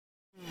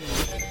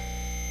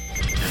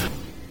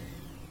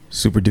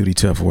Super duty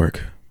tough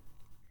work.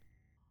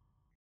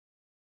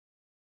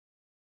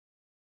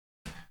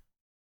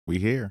 We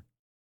here.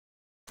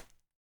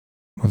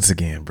 Once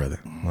again,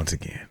 brother. Once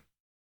again.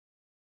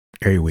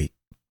 Every week.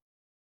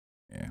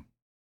 Yeah.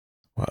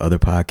 While other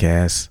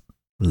podcasts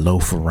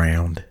loaf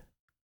around.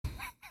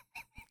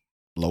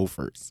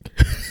 Loafers.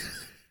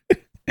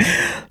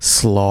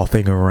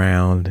 Slothing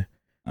around.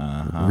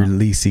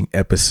 Releasing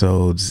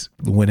episodes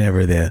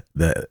whenever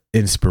the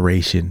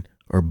inspiration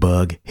or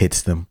bug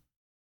hits them.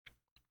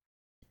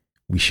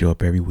 We show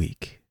up every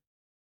week.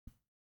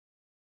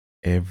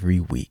 Every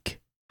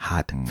week.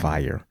 Hot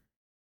fire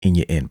in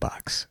your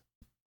inbox.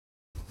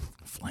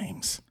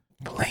 Flames.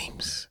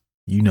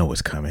 You know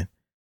what's coming.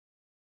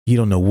 You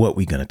don't know what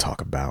we're going to talk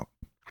about,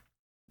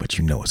 but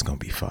you know it's going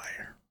to be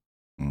fire.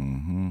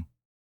 Mm-hmm.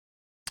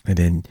 And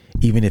then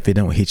even if it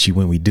don't hit you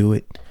when we do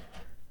it,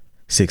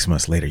 6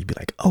 months later, you'd be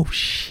like, oh,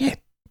 shit.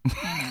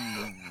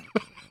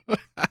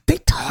 They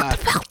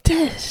talked about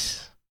this.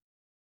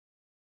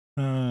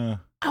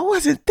 I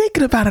wasn't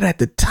thinking about it at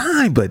the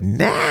time, but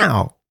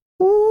now.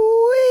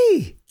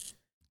 Wee.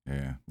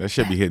 Yeah, that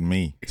should be hitting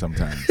me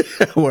sometimes.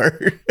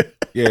 Word.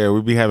 Yeah,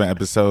 we be having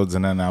episodes,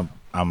 and then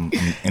I'm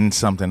in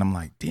something. I'm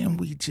like, didn't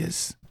we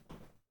just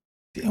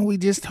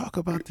talk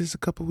about this a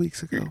couple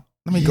weeks ago?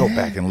 Let me go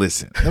back and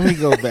listen. Let me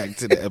go back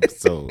to the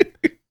episode.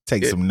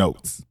 Take some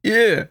notes.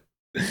 Yeah.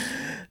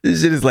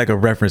 This shit is like a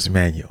reference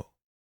manual.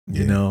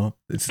 You know,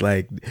 it's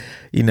like,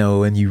 you know,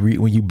 when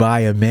you buy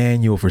a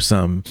manual for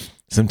something,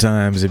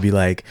 sometimes it'd be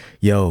like,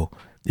 yo,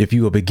 if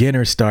you a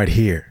beginner, start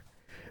here.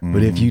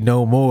 But if you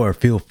know more,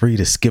 feel free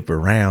to skip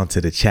around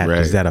to the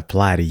chapters that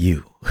apply to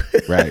you.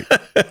 Right.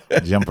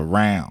 Jump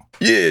around.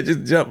 Yeah,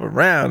 just jump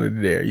around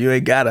in there. You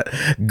ain't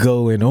gotta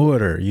go in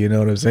order. You know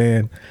what I'm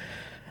saying?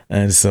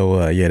 And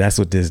so, yeah, that's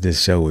what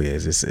this show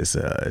is.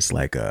 It's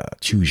like a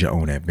choose your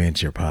own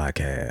adventure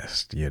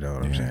podcast. You know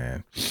what I'm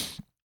saying?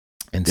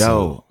 And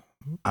so,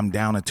 I'm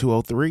down at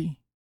 203.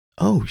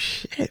 Oh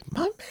shit,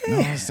 my man! You know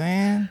what I'm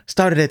saying?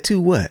 Started at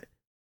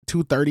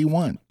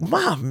 231.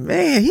 My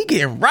man, he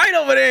getting right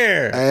over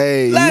there.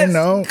 Hey, let's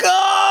go.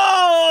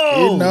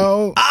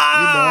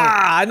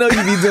 I know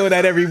you be doing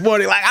that every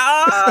morning. Like,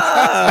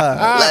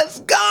 let's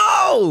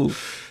go.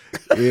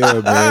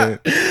 Yeah, man.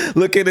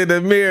 Looking in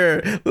the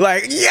mirror,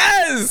 like,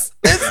 yes,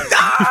 let's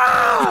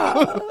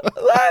go.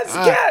 Let's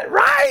get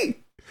right.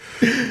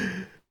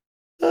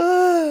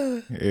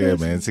 Yeah,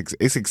 man,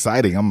 it's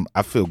exciting.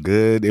 I feel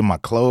good in my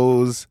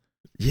clothes.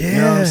 Yeah, you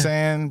know what I'm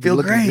saying. Feel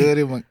looking great.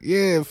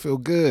 Good. Feel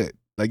good.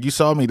 Like you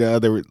saw me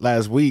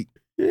last week.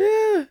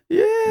 Yeah.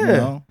 You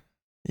know?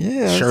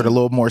 Yeah. Shirt a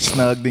little more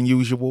snug than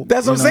usual.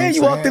 That's what I'm saying.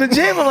 You walked to the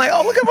gym. I'm like,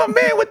 oh, look at my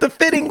man with the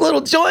fitting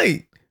little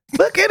joint.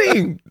 Look at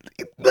him.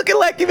 Looking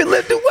like he been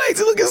lifting weights.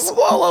 He looking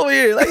swole over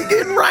here. Like, he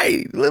getting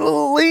right.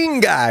 Little lean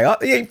guy.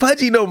 He ain't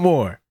pudgy no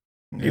more.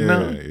 You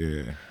know?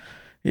 Yeah.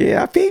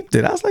 Yeah, I peeped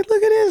it. I was like,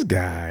 look at this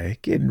guy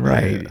getting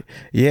right.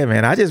 Yeah,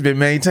 man. I just been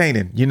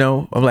maintaining, you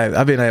know. I'm like,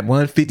 I've been at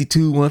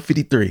 152,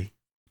 153.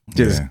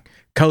 Just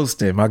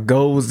coasting. My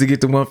goal was to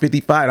get to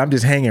 155. I'm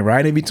just hanging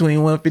right in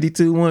between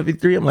 152,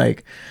 153. I'm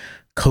like,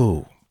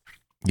 cool.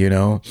 You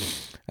know,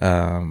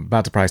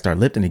 about to probably start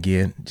lifting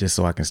again just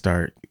so I can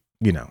start,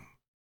 you know.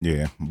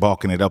 Yeah,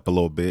 bulking it up a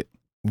little bit.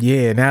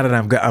 Yeah, now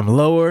that I'm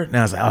lower,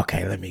 now it's like,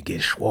 okay, let me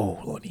get swole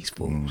on these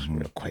fools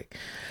real quick.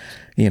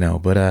 You know,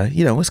 but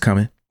you know, it's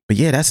coming. But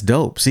yeah, that's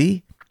dope.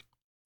 See?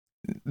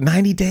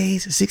 90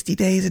 days, 60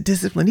 days of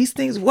discipline. These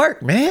things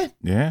work, man.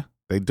 Yeah,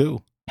 they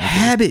do.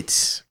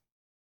 Habits.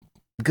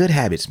 Good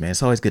habits, man.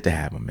 It's always good to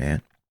have them,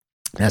 man.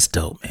 That's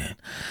dope, man.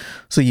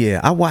 So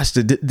yeah, I watched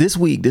it this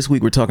week. This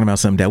week we're talking about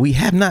something that we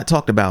have not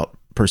talked about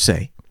per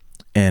se.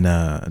 And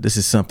this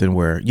is something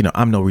where, you know,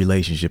 I'm no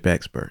relationship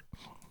expert.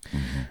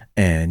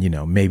 And, you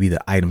know, maybe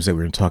the items that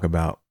we're going to talk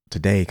about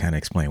today kind of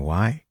explain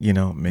why, you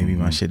know, maybe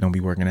my shit don't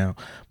be working out.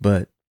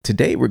 But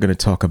today we're going to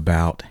talk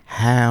about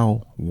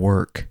how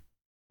work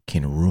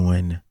can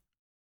ruin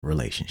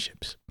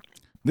relationships.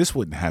 This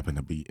wouldn't happen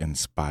to be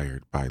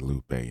inspired by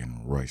Lupe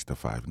and Royce the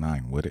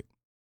 5'9", would it?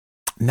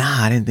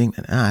 Nah, I didn't think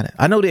that.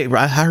 I know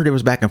I heard it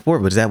was back and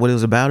forth, but is that what it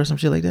was about or some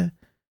shit like that?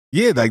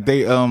 Yeah, like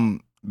they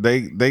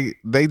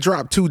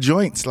dropped 2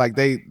 joints, like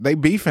they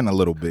beefing a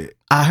little bit.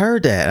 I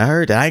heard that.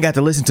 I ain't got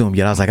to listen to them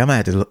yet. I was like, I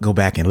might have to go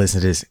back and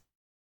listen to this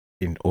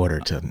in order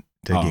to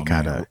get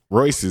kind of.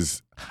 Royce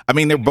is, I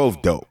mean, they're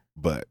both dope,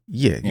 but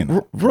yeah, you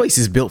know. Royce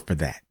is built for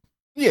that.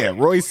 Yeah,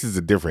 Royce is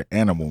a different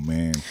animal,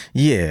 man.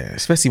 Yeah,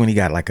 especially when he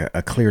got like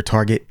a clear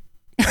target.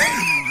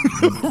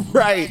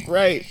 Right.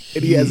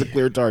 And he has a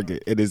clear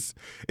target. It's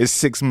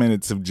 6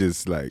 minutes of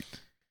just like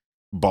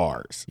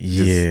bars.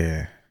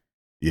 Yeah.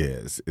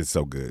 It's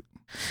so good.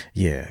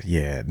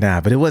 Yeah.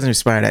 Nah, but it wasn't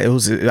inspired. I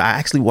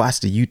actually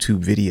watched a YouTube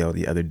video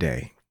the other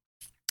day,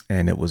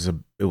 and it was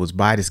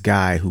by this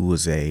guy who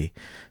was a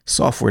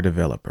software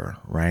developer,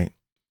 right?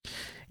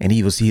 And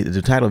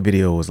the title of the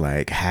video was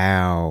like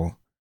how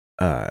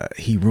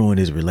he ruined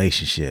his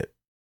relationship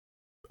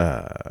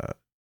to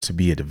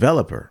be a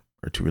developer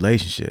or to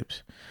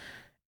relationships.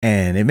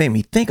 And it made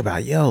me think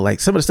about, like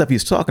some of the stuff he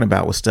was talking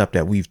about was stuff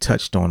that we've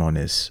touched on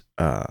this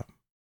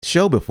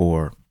show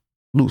before,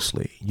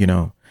 loosely,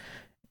 and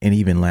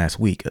even last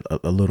week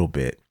a little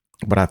bit.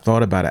 But I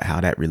thought about it, how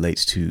that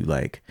relates to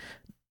like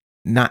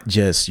not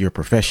just your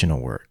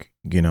professional work,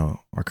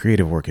 or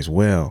creative work as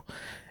well.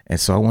 And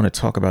so I want to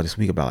talk about this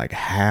week about like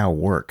how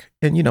work,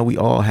 and we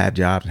all have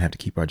jobs and have to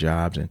keep our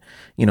jobs, and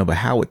but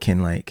how it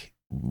can like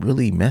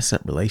really mess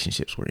up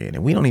relationships we're in,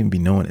 and we don't even be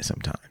knowing it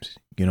sometimes.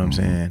 You know what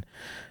I'm saying?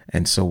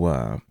 And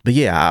so, but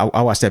yeah,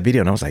 I watched that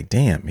video and I was like,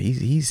 damn,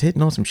 he's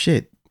hitting on some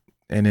shit.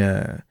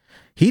 And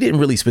he didn't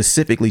really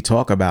specifically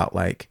talk about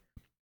like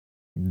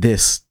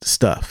this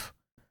stuff.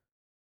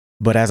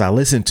 But as I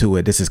listened to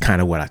it, this is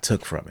kind of what I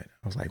took from it.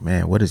 I was like,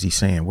 man, what is he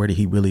saying? Where did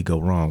he really go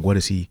wrong? What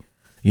is he,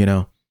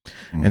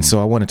 And so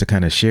I wanted to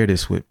kind of share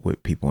this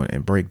with people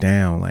and break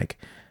down like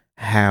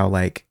how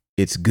like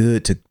it's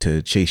good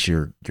to chase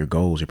your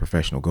goals, your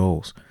professional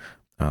goals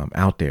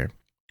out there.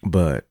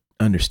 But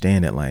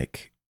understand that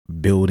like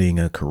building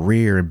a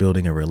career and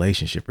building a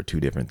relationship are two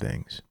different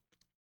things.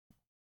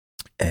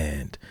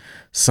 And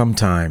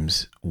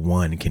sometimes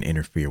one can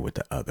interfere with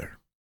the other.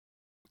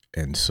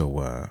 And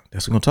so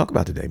that's what we're going to talk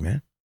about today,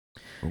 man.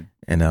 Cool.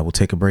 And we'll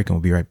take a break and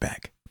we'll be right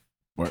back.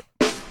 What?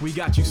 We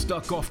got you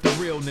stuck off the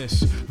realness,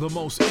 the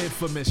most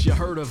infamous, you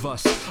heard of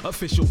us.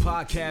 Official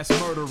podcast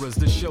murderers,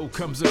 the show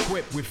comes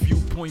equipped with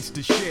viewpoints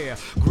to share.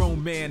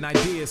 Grown man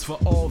ideas for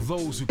all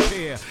those who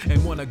care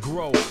and want to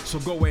grow, so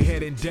go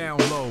ahead and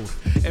download.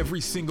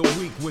 Every single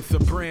week with a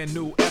brand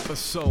new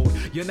episode.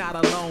 You're not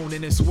alone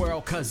in this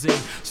world, cousin,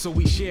 so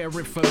we share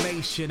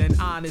information and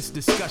honest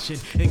discussion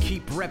and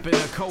keep repping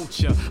the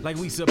culture like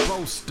we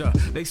supposed to.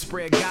 They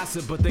spread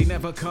gossip, but they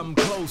never come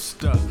close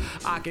to.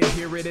 I can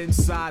hear it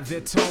inside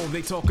their tone.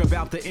 They talk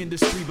about the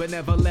industry but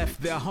never left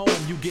their home.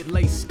 You get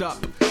laced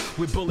up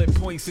with bullet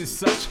points and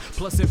such,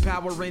 plus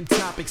empowering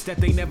topics that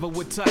they never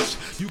would touch.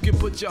 You can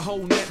put your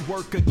whole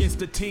network against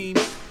the team,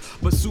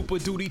 but Super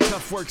Duty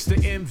Tough Work's the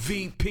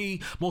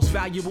MVP. Most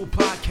valuable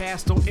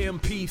podcast on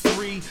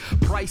MP3.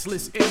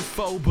 Priceless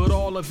info, but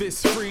all of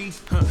it's free.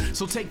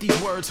 So take these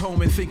words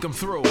home and think them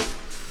through.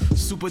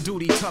 Super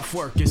Duty Tough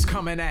Work is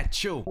coming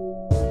at you.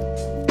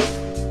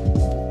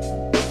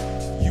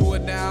 You are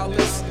now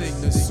listening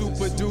to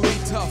Super Duty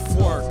Tough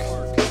Work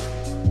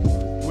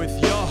with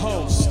your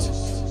host,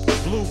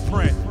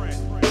 Blueprint.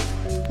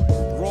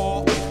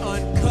 Raw and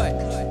uncut.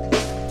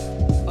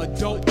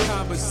 Adult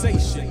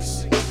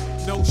conversations.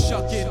 No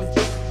shucking,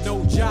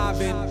 no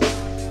jiving,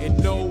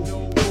 and no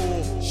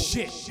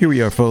bullshit. Here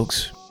we are,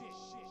 folks.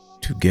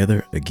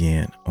 Together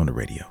again on the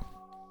radio.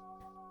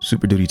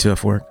 Super Duty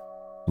Tough Work,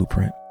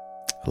 Blueprint,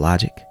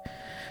 Logic.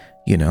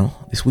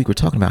 This week we're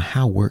talking about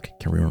how work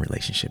can ruin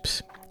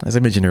relationships. As I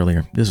mentioned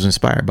earlier, this was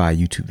inspired by a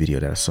YouTube video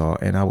that I saw,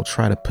 and I will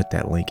try to put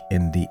that link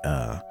in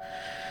the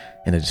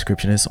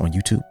description. It's on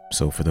YouTube.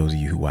 So for those of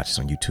you who watch this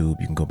on YouTube,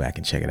 you can go back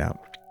and check it out.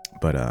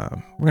 But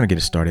we're going to get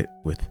it started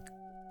with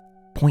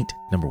point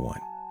number one.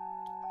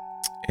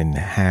 And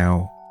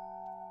how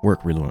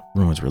work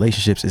ruins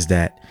relationships is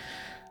that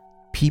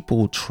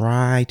people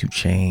try to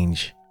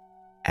change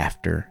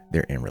after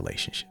they're in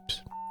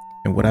relationships.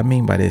 And what I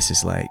mean by this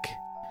is like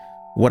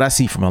what I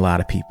see from a lot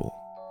of people.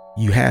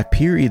 You have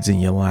periods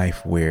in your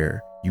life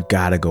where you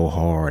got to go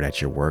hard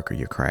at your work or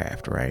your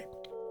craft, right?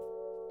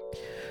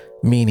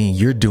 Meaning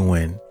you're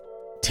doing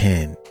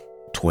 10,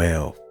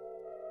 12,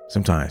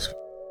 sometimes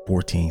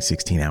 14,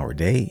 16-hour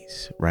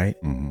days, right?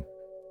 Mm-hmm.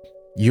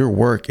 Your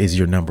work is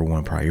your number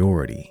one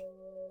priority.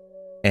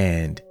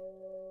 And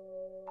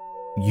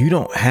you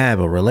don't have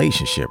a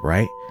relationship,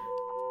 right?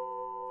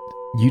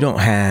 You don't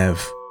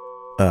have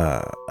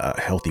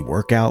a healthy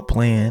workout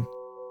plan.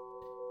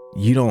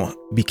 You don't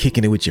be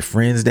kicking it with your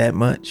friends that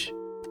much.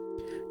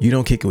 You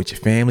don't kick it with your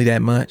family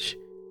that much.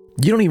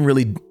 You don't even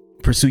really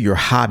pursue your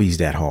hobbies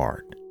that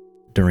hard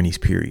during these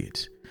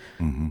periods.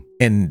 Mm-hmm.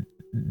 And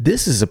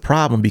this is a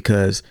problem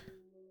because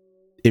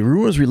it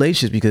ruins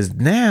relationships, because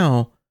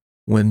now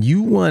when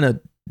you want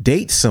to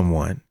date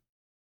someone,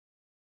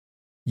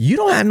 you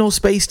don't have no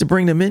space to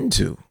bring them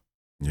into.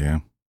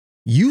 Yeah.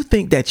 You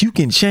think that you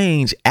can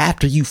change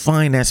after you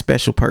find that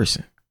special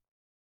person.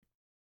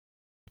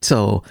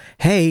 So,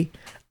 hey,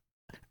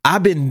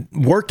 I've been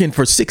working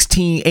for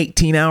 16,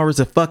 18 hours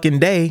a fucking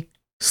day,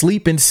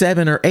 sleeping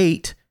 7 or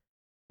 8,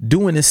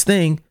 doing this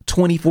thing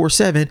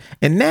 24/7.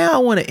 And now I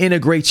want to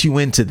integrate you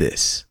into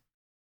this.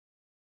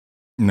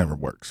 Never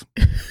works.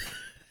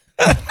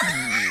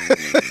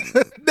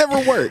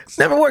 Never works.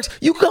 Never works.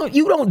 You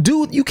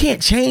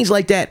can't change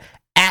like that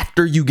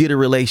after you get a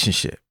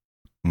relationship.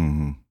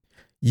 Mm-hmm.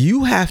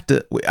 You have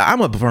to, I'm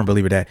a firm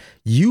believer that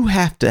you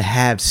have to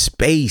have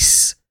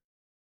space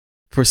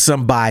for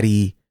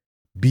somebody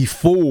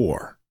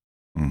before.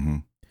 Mm-hmm.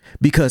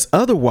 Because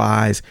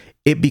otherwise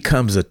it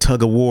becomes a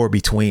tug of war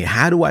between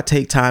how do I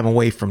take time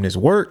away from this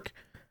work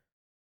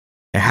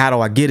and how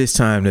do I get this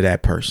time to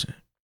that person?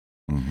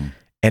 Mm-hmm.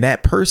 And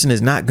that person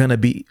is not going to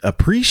be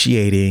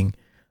appreciating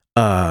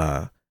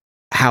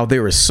how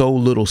there is so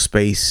little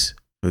space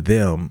for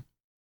them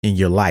in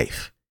your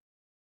life.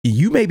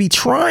 you may be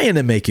trying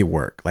to make it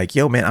work. Like,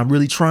 yo, man, I'm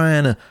really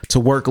trying to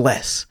work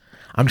less.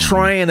 I'm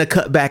trying to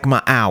cut back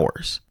my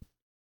hours.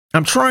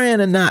 I'm trying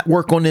to not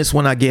work on this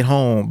when I get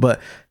home, but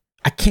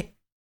I can't.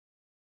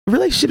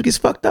 Relationship gets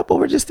fucked up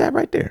over just that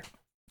right there.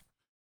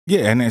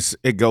 Yeah, and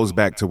it goes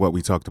back to what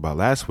we talked about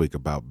last week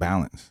about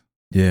balance.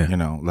 Yeah. You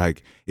know,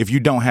 like if you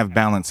don't have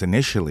balance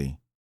initially,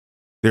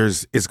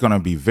 it's going to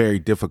be very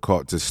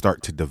difficult to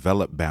start to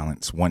develop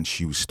balance once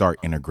you start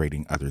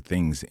integrating other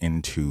things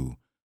into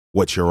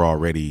what you're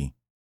already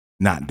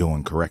not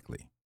doing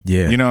correctly.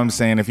 Yeah. You know what I'm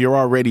saying? If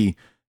your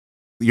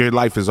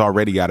life is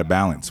already out of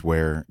balance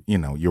where, you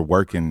know, you're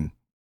working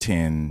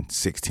 10,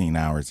 16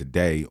 hours a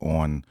day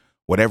on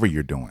whatever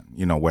you're doing,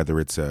 you know, whether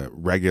it's a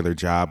regular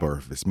job or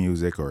if it's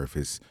music or if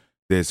it's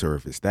this or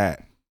if it's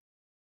that,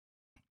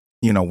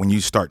 you know, when you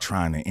start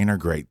trying to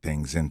integrate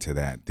things into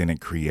that, then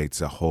it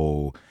creates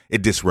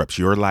it disrupts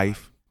your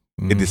life.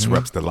 It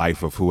disrupts the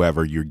life of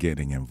whoever you're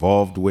getting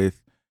involved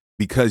with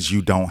because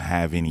you don't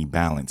have any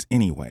balance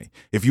anyway.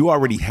 If you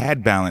already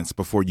had balance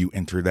before you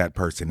enter that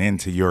person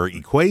into your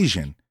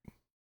equation,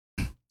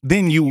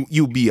 then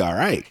you be all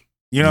right.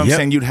 You know what I'm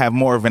saying? You'd have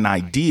more of an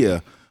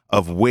idea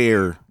of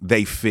where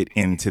they fit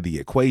into the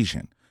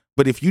equation.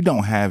 But if you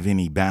don't have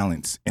any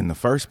balance in the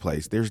first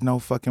place, there's no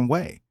fucking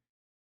way.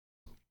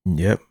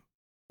 Yep.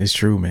 It's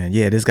true, man.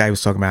 Yeah, this guy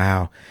was talking about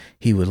how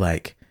he would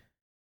like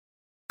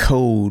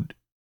code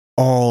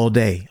all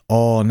day,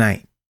 all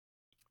night.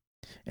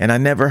 And I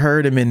never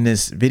heard him in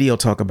this video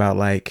talk about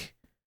like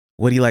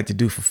what he liked to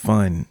do for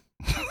fun.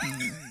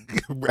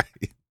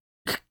 Right.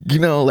 You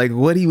know, like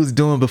what he was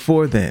doing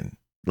before then.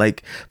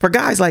 Like for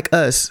guys like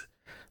us,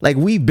 like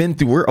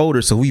we're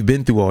older, so we've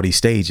been through all these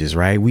stages,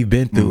 right? We've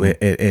been through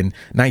it in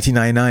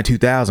 1999,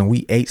 2000.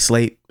 We ate,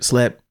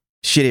 slept,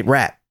 shit at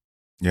rap.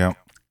 Yeah.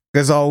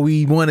 That's all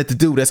we wanted to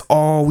do. That's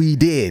all we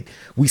did.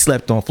 We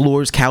slept on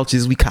floors,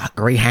 couches. We caught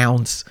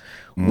greyhounds.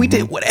 We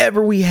did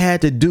whatever we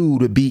had to do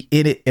to be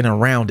in it and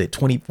around it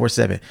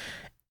 24/7.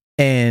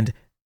 And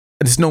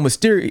it's no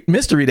mystery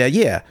that,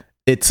 yeah,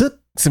 it took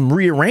some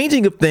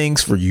rearranging of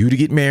things for you to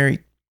get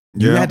married.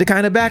 You had to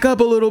kind of back up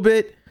a little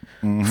bit.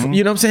 You know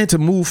what I'm saying? To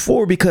move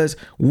forward because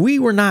we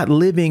were not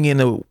living in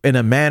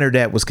a manner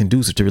that was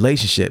conducive to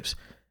relationships.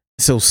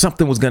 So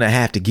something was going to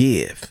have to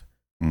give.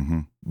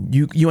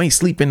 You ain't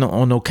sleeping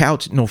on no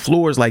couch, no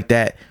floors like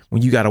that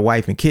when you got a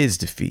wife and kids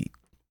to feed.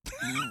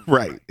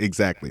 Right.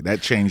 Exactly.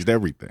 That changed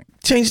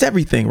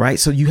everything. Right?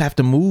 So you have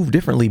to move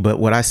differently. But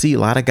what I see a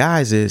lot of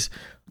guys is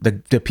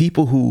the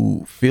people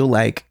who feel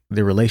like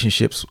their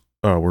relationships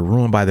were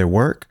ruined by their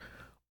work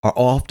are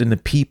often the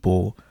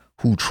people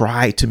who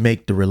tried to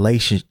make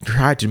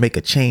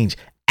a change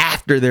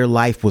after their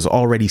life was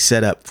already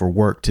set up for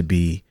work to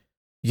be,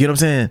 you know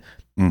what I'm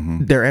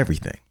saying? They're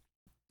everything.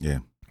 Yeah.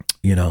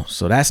 You know,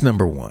 so that's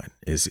number one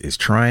is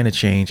trying to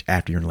change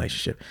after your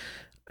relationship.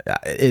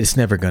 It's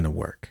never going to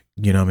work.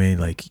 You know what I mean?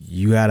 Like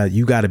you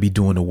gotta be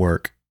doing the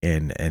work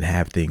and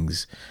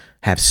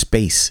have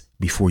space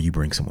before you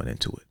bring someone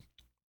into it.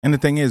 And the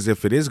thing is,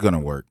 if it is going to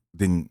work,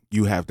 then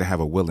you have to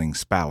have a willing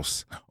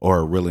spouse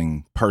or a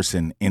willing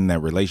person in that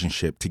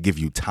relationship to give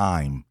you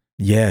time.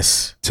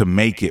 Yes. To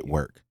make it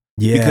work.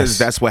 Yes. Because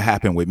that's what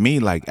happened with me.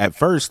 Like at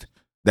first,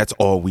 that's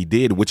all we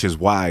did, which is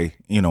why,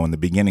 you know, in the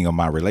beginning of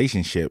my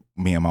relationship,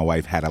 me and my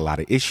wife had a lot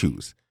of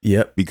issues.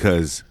 Yep.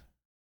 Because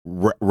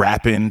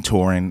rapping,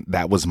 touring,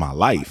 that was my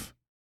life.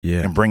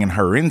 Yeah. And bringing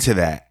her into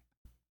that,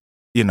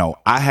 you know,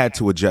 I had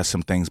to adjust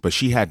some things, but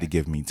she had to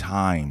give me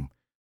time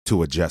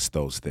to adjust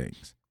those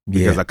things.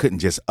 Because I couldn't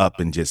just up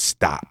and just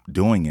stop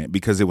doing it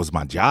because it was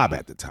my job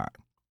at the time.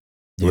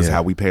 It was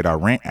how we paid our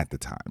rent at the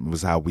time. It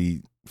was how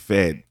we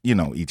fed, you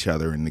know, each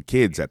other and the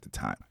kids at the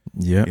time.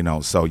 Yeah. You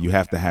know, so you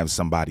have to have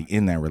somebody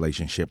in that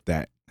relationship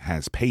that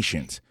has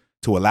patience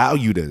to allow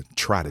you to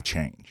try to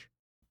change.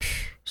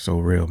 So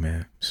real,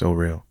 man. So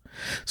real.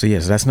 So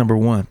yes, that's number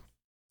one.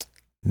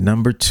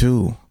 Number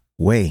two,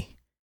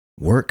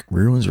 work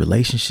ruins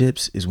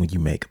relationships is when you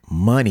make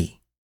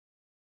money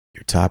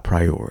your top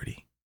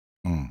priority.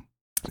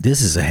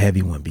 This is a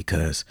heavy one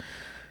because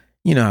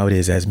you know how it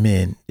is as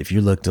men. If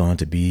you're looked on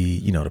to be,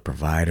 you know, the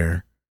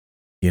provider,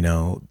 you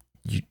know,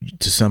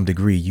 to some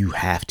degree, you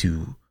have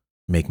to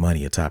make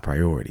money a top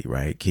priority,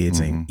 right? Kids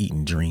ain't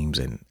eating dreams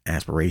and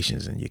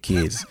aspirations, and your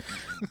kids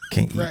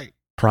can't eat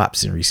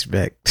props and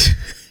respect.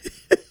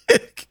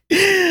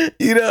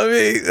 You know what I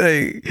mean?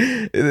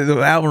 Like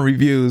the album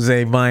reviews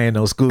ain't buying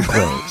no school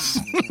clothes.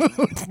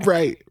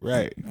 Right.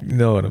 You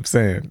know what I'm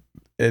saying?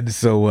 And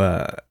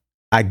so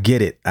I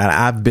get it.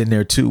 I've been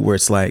there too, where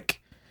it's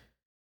like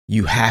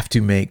you have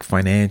to make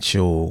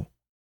financial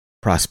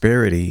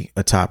prosperity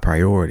a top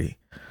priority,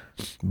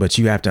 but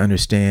you have to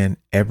understand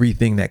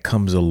everything that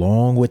comes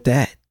along with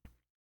that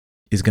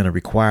is going to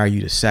require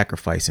you to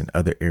sacrifice in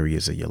other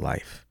areas of your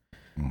life.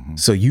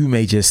 So you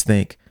may just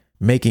think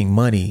making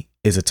money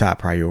is a top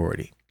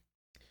priority.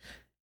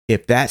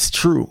 If that's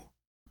true,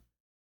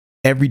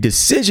 every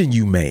decision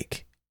you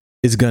make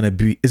is going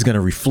to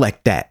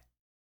reflect that.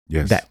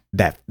 Yes.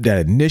 That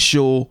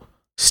initial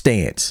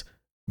stance.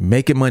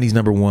 Making money is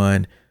number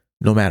one.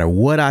 no matter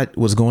what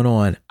was going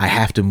on, I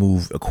have to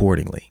move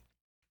accordingly.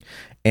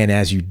 And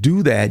as you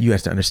do that, you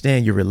have to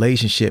understand your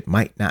relationship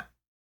might not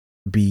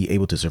be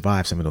able to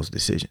survive some of those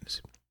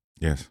decisions.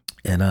 Yes.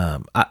 And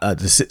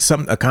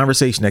a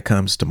conversation that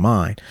comes to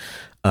mind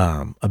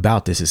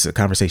about this is a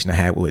conversation I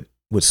had with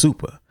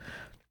Supa.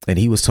 And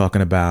he was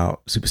talking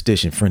about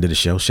Superstition, friend of the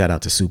show. Shout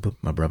out to Supa,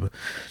 my brother.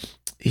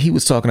 He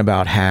was talking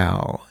about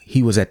how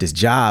he was at this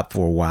job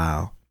for a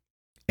while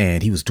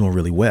and he was doing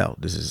really well.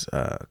 This is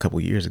a couple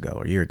of years ago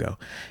or a year ago.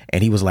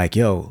 And he was like,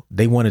 yo,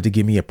 they wanted to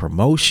give me a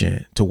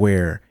promotion to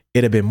where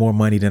it'd have been more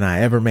money than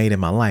I ever made in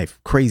my life.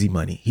 Crazy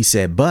money. He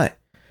said, but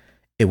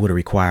it would have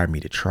required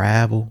me to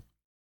travel.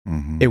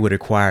 Mm-hmm. It would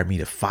require me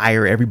to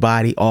fire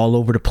everybody all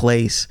over the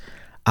place.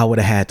 I would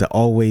have had to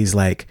always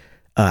I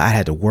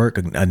had to work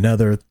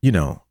another,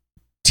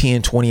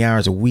 10, 20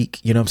 hours a week.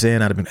 You know what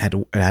I'm saying? I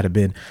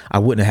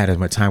wouldn't have had as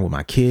much time with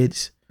my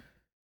kids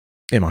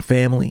and my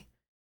family.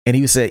 And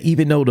he said,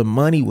 even though the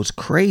money was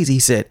crazy, he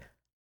said,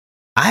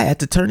 I had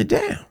to turn it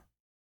down.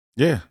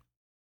 Yeah.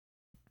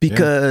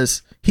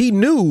 Because he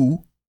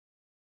knew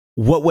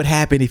what would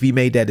happen if he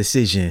made that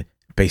decision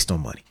based on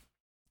money.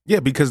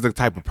 Yeah, because the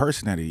type of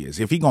person that he is.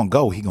 If he gonna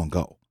go, he gonna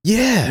go.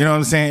 Yeah. You know what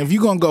I'm saying? If you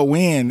gonna go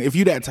in, if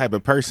you that type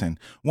of person,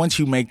 once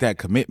you make that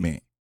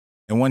commitment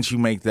and once you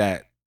make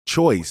that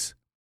choice,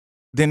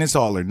 then it's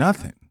all or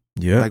nothing.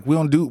 Yeah. Like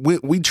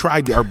we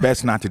tried our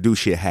best not to do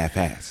shit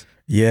half-ass.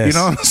 Yes. You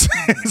know what I'm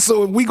saying?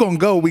 So if we gonna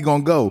go, we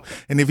gonna go.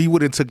 And if he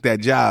would have took that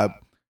job,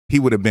 he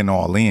would have been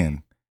all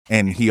in.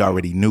 And he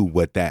already knew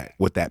what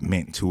that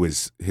meant to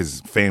his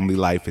family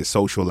life, his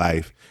social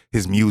life,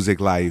 his music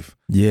life.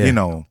 Yeah.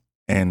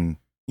 And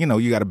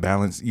you got to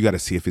balance. You got to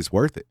see if it's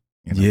worth it.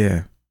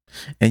 Yeah.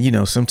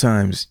 And,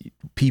 sometimes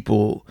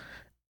people,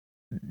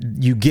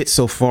 you get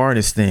so far in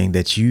this thing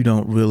that you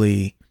no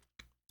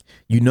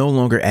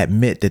longer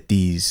admit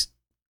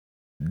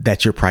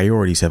that your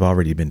priorities have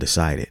already been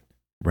decided.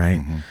 Right.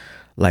 Mm-hmm.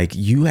 Like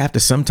you have to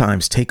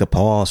sometimes take a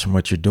pause from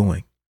what you're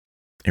doing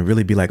and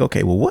really be like,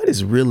 okay, well, what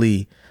is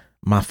really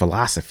my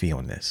philosophy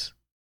on this?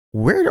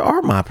 Where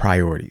are my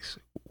priorities?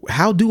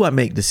 How do I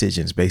make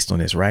decisions based on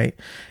this? Right.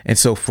 And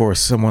so for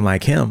someone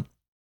like him,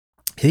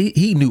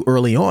 he knew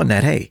early on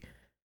that, hey,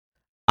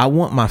 I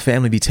want my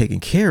family to be taken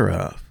care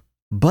of,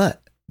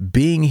 but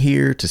being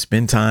here to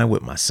spend time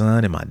with my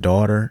son and my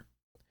daughter,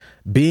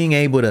 being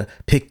able to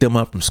pick them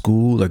up from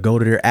school or go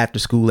to their after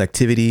school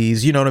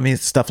activities, you know what I mean?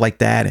 Stuff like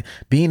that. And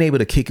being able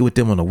to kick it with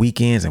them on the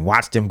weekends and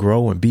watch them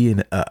grow and be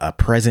a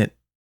present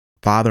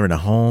father in a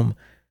home.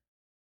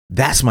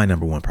 That's my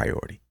number one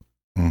priority.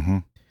 Mm-hmm.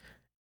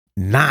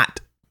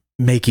 Not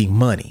making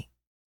money.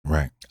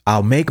 Right.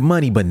 I'll make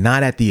money, but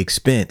not at the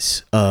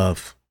expense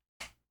of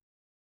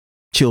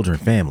children,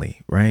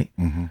 family. Right.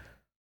 Mm-hmm.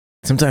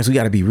 Sometimes we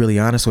got to be really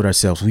honest with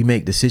ourselves. We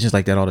make decisions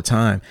like that all the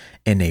time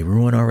and they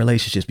ruin our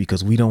relationships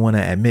because we don't want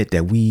to admit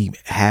that we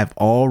have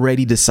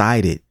already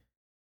decided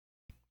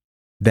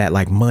that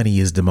money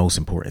is the most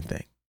important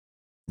thing.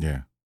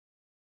 Yeah.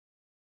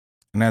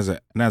 And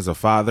as a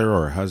father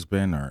or a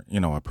husband or,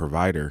 a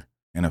provider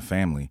in a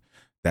family,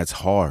 that's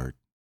hard,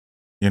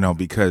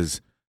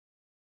 because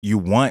you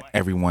want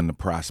everyone to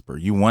prosper.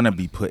 You want to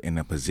be put in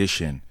a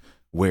position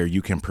where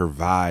you can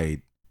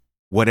provide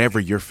whatever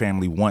your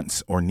family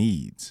wants or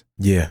needs.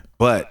 Yeah.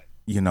 But,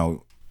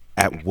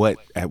 at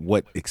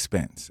what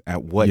expense,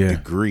 at what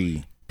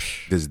degree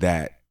does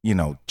that,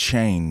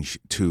 change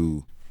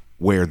to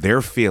where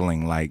they're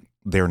feeling like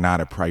they're not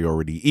a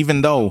priority,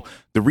 even though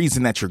the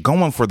reason that you're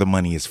going for the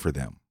money is for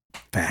them.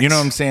 Facts. You know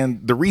what I'm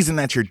saying? The reason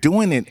that you're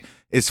doing it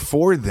is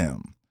for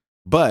them.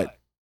 But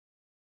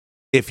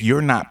if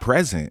you're not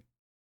present,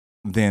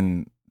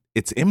 then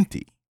it's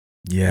empty.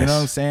 Yes. You know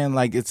what I'm saying?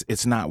 Like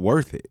it's not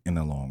worth it in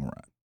the long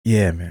run.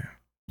 Yeah, man.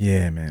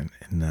 Yeah, man.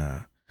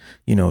 And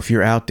if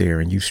you're out there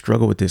and you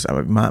struggle with this,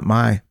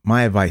 my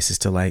advice is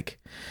to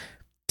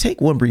take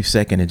one brief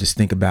second and just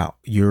think about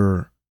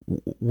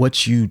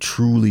what you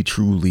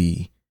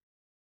truly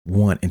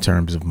want in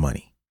terms of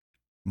money.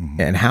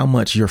 Mm-hmm. And how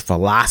much your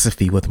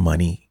philosophy with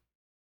money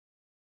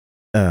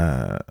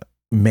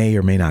may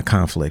or may not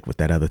conflict with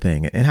that other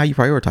thing, and how you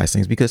prioritize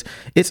things, because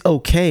it's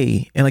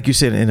okay. And like you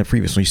said in the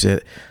previous one, you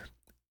said,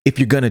 if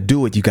you're going to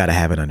do it, you got to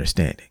have an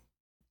understanding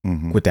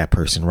with that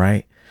person.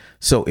 Right.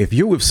 So if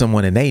you're with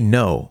someone and they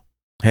know,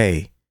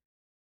 hey,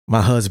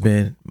 my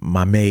husband,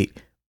 my mate,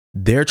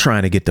 they're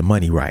trying to get the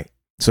money right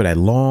so that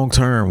long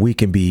term we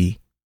can be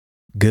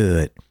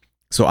good.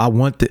 So I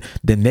want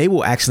then they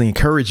will actually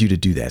encourage you to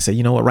do that. Say,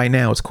 you know what, right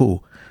now it's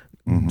cool.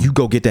 Mm-hmm. You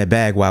go get that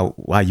bag while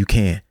you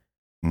can.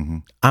 Mm-hmm.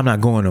 I'm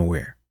not going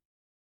nowhere.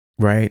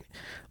 Right.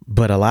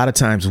 But a lot of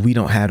times we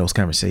don't have those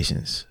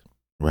conversations.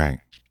 Right.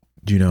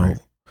 Right.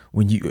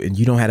 When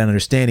you don't have an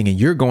understanding and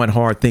you're going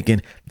hard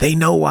thinking they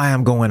know why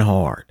I'm going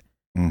hard.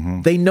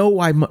 Mm-hmm. They know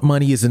why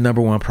money is the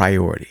number one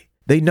priority.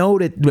 They know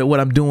that what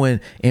I'm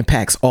doing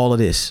impacts all of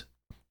this.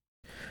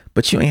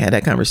 But you ain't had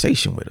that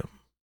conversation with them.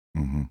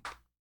 Mm-hmm.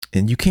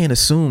 And you can't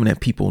assume that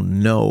people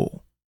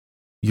know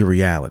your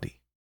reality.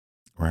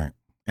 Right.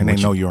 And they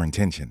know your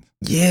intentions.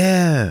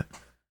 Yeah.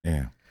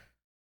 Yeah.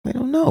 They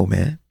don't know,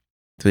 man.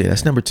 So yeah,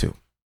 that's number 2.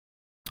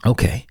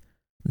 Okay.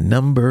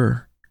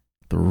 Number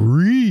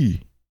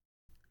 3.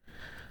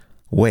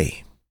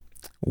 Way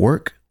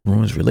work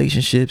ruins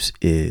relationshithis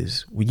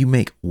is when you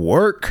make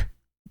work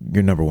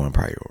your number 1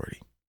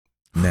 priority.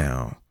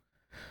 Now,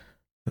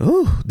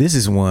 this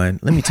is one.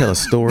 Let me tell a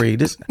story.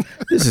 This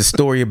is a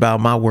story about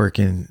my work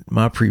in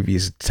my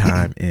previous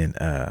time in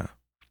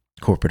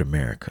corporate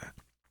America.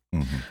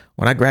 Mm-hmm.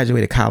 When I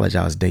graduated college,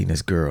 I was dating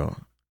this girl,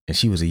 and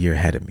she was a year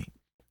ahead of me.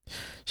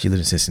 She lived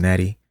in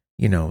Cincinnati.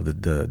 You know,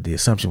 the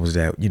assumption was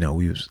that, you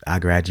know, I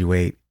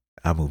graduate,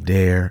 I move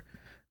there,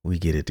 we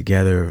get it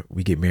together,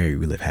 we get married,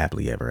 we live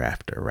happily ever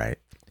after, right?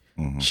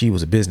 Mm-hmm. She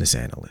was a business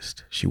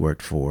analyst. She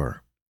worked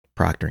for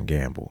Procter &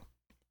 Gamble.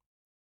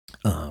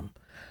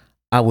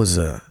 I was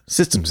a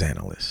systems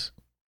analyst,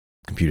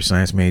 computer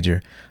science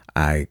major.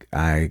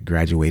 I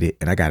graduated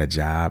and I got a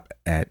job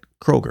at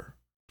Kroger.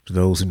 For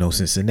those who know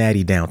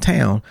Cincinnati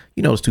downtown,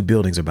 you know, those 2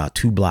 buildings are about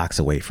 2 blocks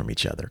away from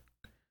each other.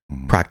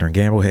 Mm-hmm. Procter &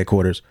 Gamble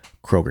headquarters,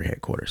 Kroger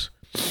headquarters.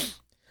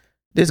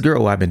 This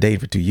girl who I've been dating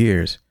for 2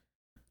 years,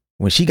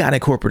 when she got in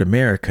corporate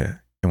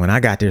America and when I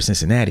got there to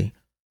Cincinnati,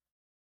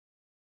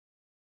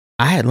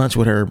 I had lunch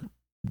with her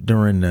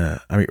during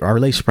our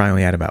relationship probably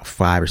only had about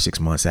 5 or 6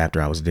 months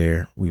after I was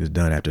there. We was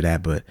done after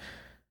that. But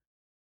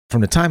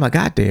from the time I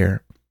got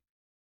there,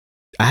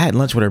 I had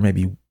lunch with her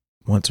maybe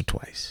once or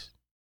twice.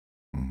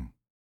 Mm-hmm.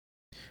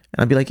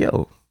 And I'd be like,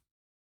 yo,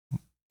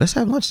 let's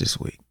have lunch this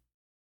week.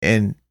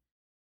 And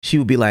she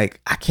would be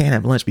like, I can't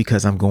have lunch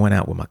because I'm going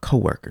out with my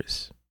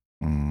coworkers.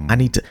 Mm-hmm.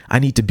 I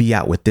need to be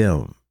out with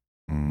them.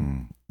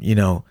 Mm-hmm. You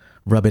know,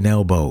 rubbing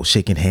elbows,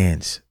 shaking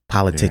hands,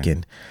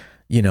 politicking,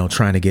 you know,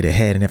 trying to get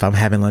ahead. And if I'm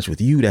having lunch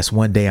with you, that's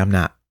one day I'm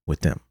not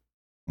with them.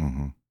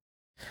 Mm-hmm.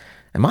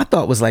 And my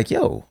thought was like,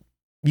 yo,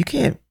 you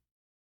can't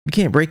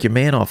break your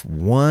man off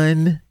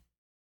one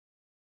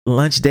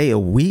lunch day a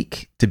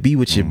week to be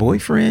with your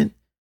boyfriend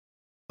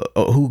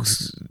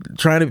who's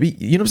trying to be,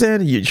 you know what I'm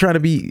saying? You're trying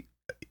to be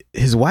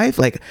his wife.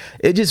 Like,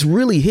 it just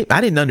really hit. I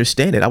didn't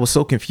understand it. I was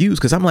so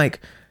confused because I'm like,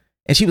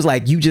 and she was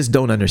like, you just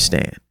don't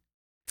understand.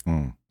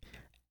 Mm.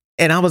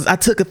 And I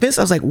took offense.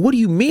 I was like, what do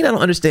you mean I don't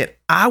understand?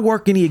 I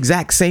work in the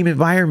exact same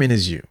environment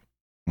as you.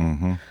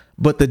 Mm-hmm.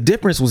 But the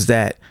difference was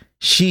that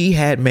she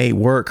had made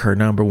work her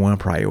number 1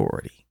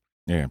 priority.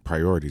 Yeah,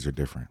 priorities are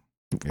different.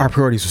 Our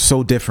priorities were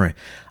so different.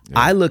 Yeah.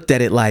 I looked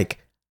at it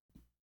like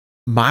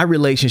my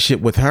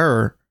relationship with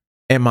her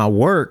and my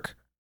work,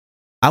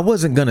 I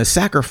wasn't going to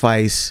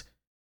sacrifice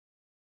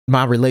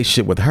my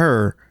relationship with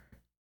her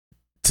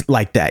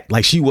like that,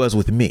 like she was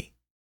with me.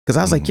 Because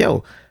I was like,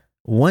 yo,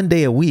 one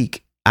day a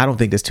week, I don't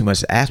think that's too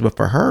much to ask. But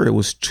for her, it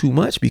was too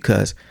much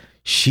because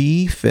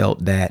she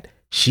felt that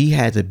she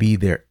had to be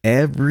there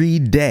every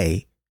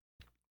day,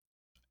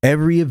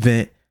 every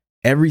event,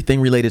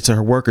 everything related to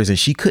her workers. And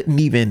she couldn't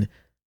even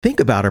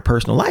think about her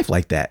personal life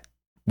like that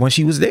when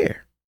she was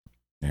there.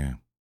 Yeah.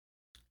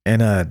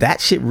 And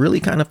that shit really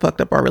kind of fucked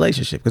up our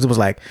relationship because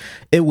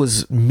it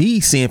was me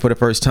seeing for the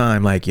first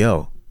time, like,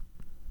 yo,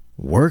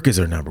 work is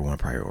her number 1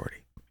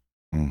 priority.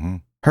 Mm-hmm.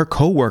 Her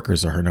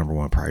coworkers are her number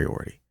 1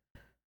 priority.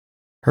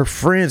 Her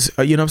friends,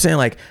 you know what I'm saying?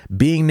 Like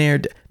being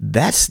there,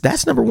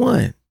 that's number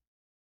 1.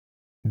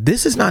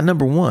 This is not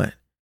number 1.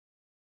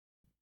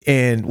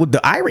 And what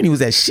the irony was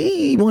that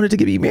she wanted to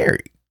get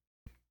married.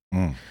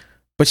 Mm.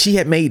 But she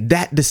had made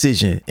that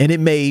decision and it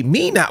made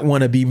me not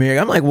want to be married.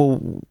 I'm like,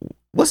 well,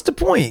 what's the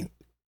point?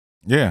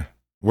 Yeah.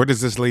 Where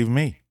does this leave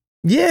me?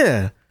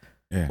 Yeah.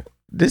 Yeah.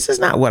 This is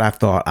not what I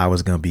thought I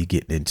was going to be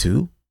getting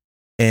into.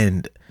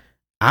 And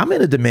I'm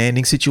in a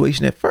demanding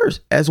situation at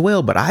first as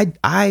well. But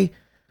I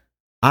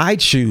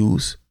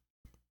choose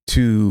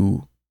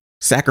to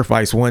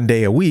sacrifice one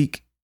day a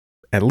week,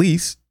 at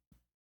least,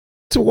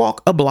 to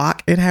walk a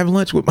block and have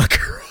lunch with my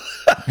girl.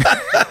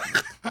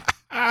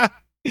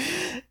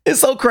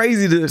 It's so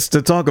crazy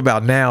to talk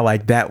about now,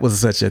 like that was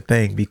such a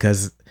thing,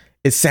 because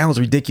it sounds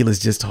ridiculous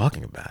just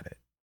talking about it.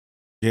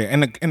 Yeah,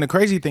 and the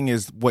crazy thing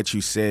is what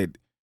you said.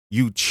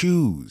 You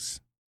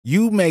choose.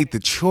 You made the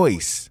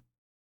choice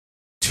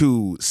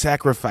to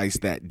sacrifice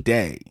that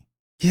day.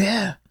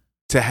 Yeah.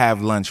 To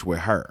have lunch with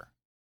her.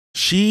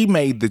 She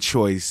made the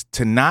choice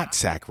to not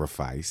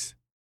sacrifice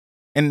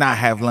and not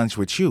have lunch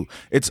with you.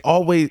 It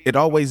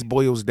always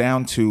boils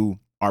down to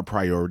our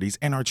priorities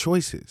and our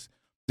choices.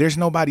 There's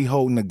nobody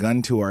holding a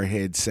gun to our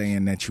head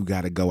saying that you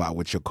got to go out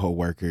with your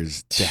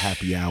coworkers to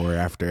happy hour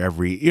after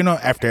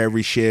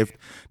every shift.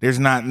 There's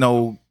not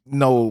no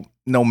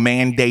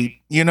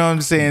mandate, you know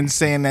what I'm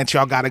saying that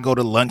y'all got to go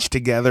to lunch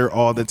together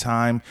all the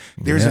time.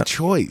 There's a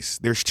choice.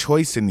 There's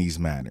choice in these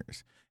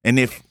matters. And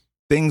if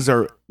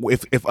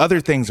other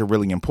things are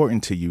really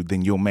important to you,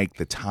 then you'll make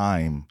the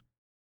time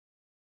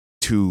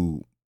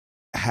to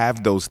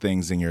have those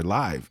things in your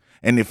life.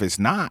 And if it's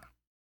not,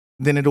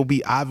 then it'll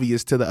be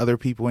obvious to the other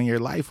people in your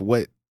life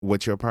what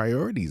your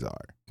priorities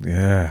are.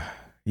 Yeah.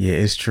 Yeah,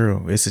 it's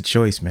true. It's a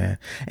choice, man.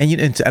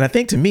 And I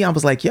think to me, I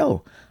was like,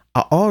 yo,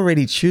 I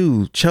already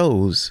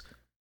chose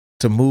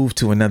to move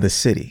to another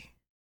city.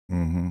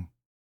 Mm-hmm.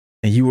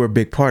 And you were a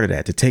big part of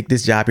that, to take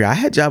this job here. I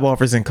had job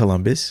offers in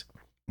Columbus.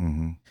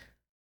 Mm-hmm.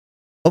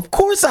 Of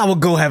course I would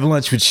go have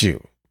lunch with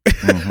you.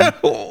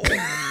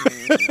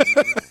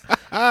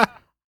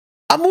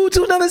 I moved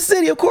to another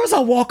city. Of course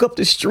I'll walk up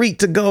the street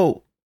to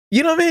go.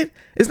 You know what I mean?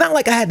 It's not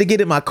like I had to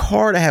get in my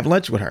car to have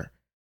lunch with her.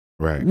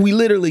 Right. We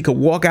literally could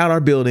walk out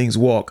our buildings,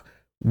 walk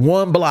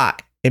 1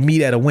 block and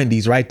meet at a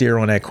Wendy's right there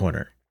on that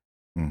corner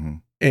Mm-hmm.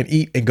 and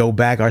eat and go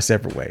back our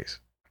separate ways.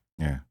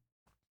 Yeah.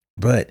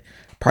 But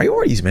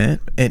priorities, man.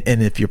 And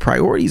if your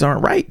priorities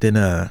aren't right, then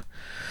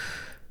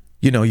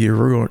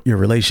your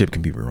relationship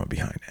can be ruined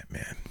behind that,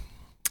 man.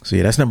 So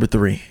yeah, that's number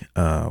 3.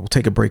 We'll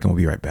take a break and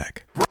we'll be right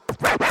back.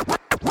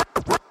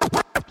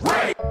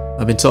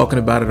 I've been talking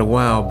about it a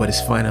while, but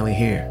it's finally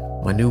here.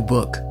 My new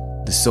book,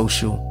 The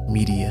Social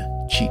Media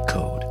Cheat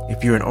Code.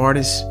 If you're an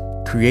artist,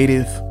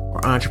 creative,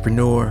 or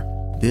entrepreneur,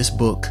 this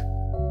book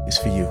is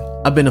for you.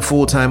 I've been a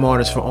full-time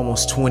artist for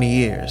almost 20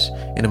 years,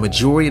 and the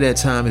majority of that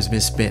time has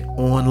been spent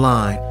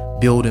online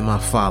building my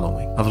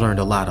following. I've learned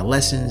a lot of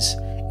lessons,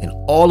 and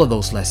all of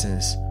those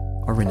lessons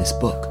are in this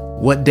book.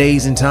 What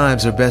days and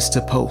times are best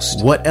to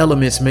post? What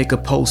elements make a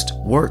post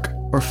work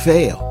or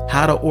fail?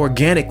 How to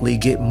organically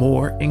get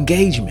more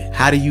engagement?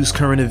 How to use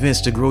current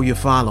events to grow your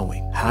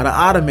following? How to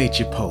automate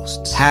your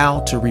posts?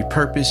 How to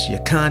repurpose your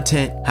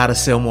content? How to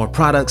sell more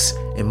products?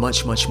 And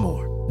much, much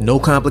more. No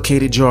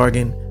complicated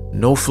jargon,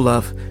 no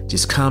fluff,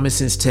 just common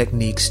sense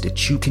techniques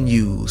that you can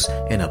use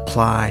and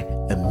apply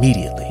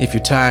immediately. If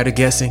you're tired of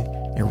guessing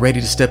and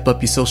ready to step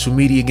up your social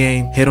media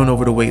game, head on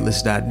over to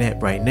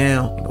waitlist.net right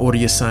now and order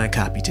your signed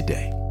copy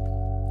today.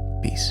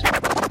 Peace.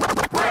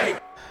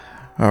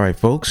 All right,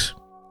 folks.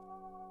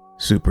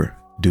 Super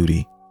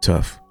Duty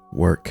Tough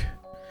Work.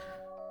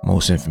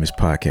 Most infamous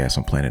podcast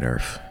on planet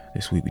Earth.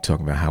 This week we're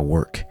talking about how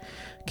work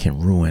can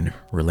ruin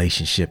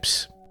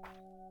relationships.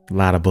 A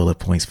lot of bullet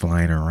points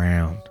flying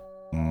around.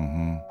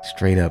 Mm-hmm.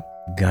 Straight up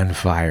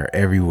gunfire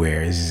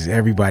everywhere. It's just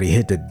everybody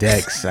hit the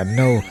decks. I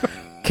know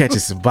catching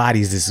some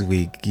bodies this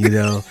week, you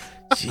know.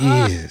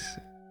 Jesus.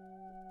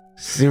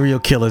 Serial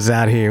killers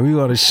out here. We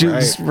on a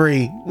shooting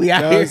spree. We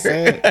out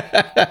here.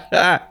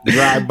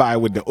 Drive by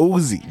with the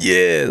Uzi.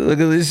 Yeah, look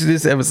at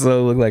this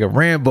episode. Look like a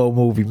Rambo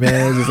movie,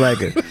 man. It's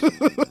like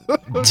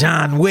a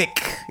John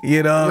Wick.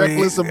 You know,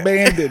 Reckless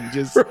abandon.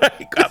 Just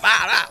right. Come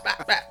out.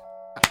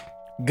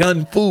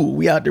 Gun fool.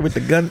 We out there with the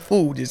gun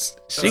fool, just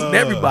shooting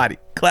everybody,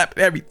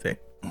 clapping everything.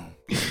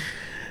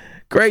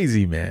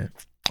 Crazy, man.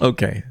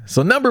 Okay,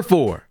 so number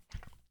 4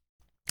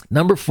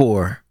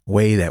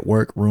 way that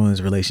work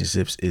ruins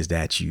relationships is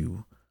that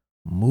you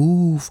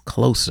move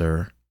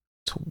closer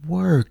to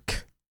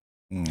work.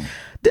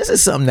 This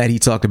is something that he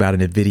talked about in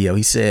the video.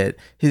 He said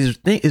his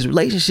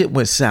relationship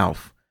went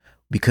south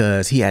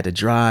because he had to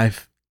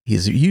drive.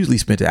 He's usually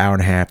spent an hour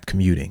and a half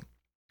commuting,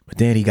 but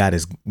then he got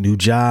his new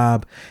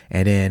job,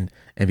 and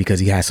because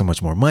he had so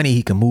much more money,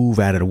 he can move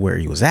out of where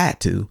he was at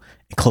to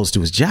close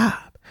to his job.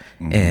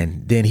 Mm-hmm.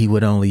 And then he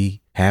would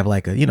only have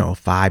like a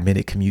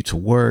 5-minute commute to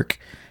work,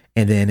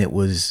 and then it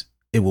would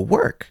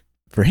work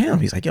for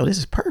him. He's like, yo, this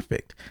is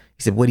perfect.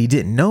 He said what he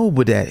didn't know,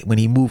 but that when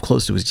he moved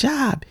close to his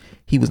job,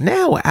 he was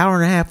now an hour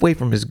and a half away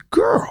from his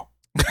girl.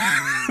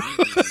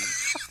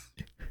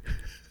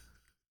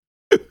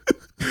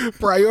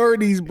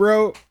 Priorities,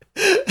 bro.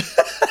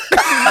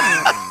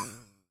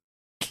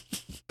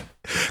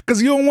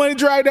 Because you don't want to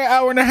drive that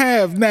hour and a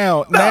half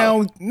now.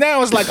 No.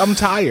 Now it's like I'm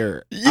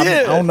tired. Yeah.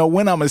 I don't know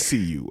when I'm gonna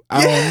see you.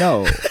 I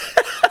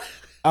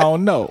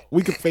don't know.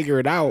 We can figure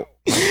it out.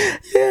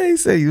 Yeah, he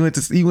said he went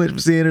from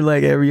seeing her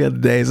like every other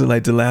day, so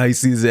like to now he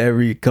sees her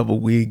every couple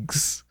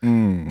weeks.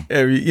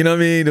 Every, you know what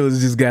I mean? It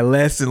was just got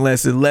less and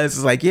less and less.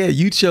 It's like, yeah,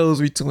 you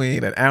chose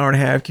between an hour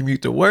and a half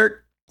commute to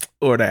work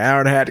or the hour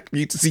and a half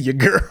commute to see your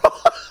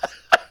girl.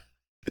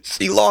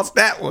 She lost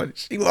that one.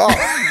 She lost.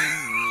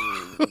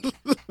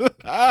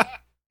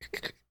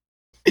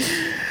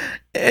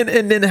 and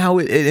then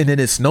then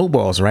it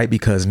snowballs, right?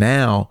 Because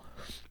now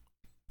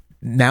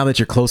that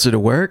you're closer to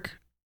work,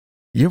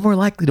 you're more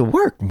likely to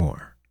work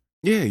more.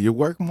 Yeah, you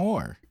work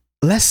more.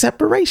 Less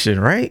separation,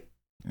 right?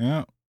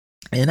 Yeah.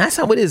 And that's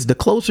how it is. The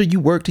closer you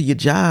work to your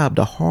job,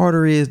 the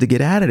harder it is to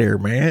get out of there,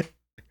 man.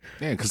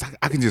 Yeah, because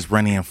I can just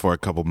run in for a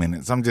couple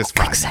minutes. I'm just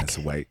 5 minutes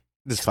away.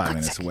 Just 5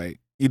 minutes away.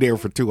 You're there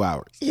for 2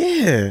 hours.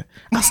 Yeah.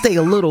 I'll stay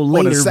a little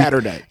later. On a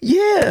Saturday.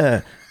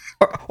 Yeah.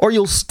 Or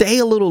you'll stay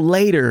a little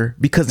later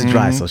because the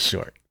drive's so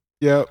short.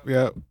 Yep.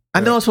 I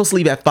know I'm supposed to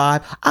leave at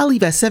 5. I'll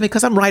leave at 7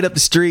 because I'm right up the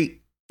street.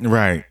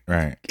 Right.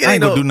 I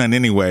ain't gonna do nothing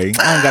anyway.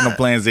 I ain't got no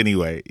plans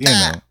anyway.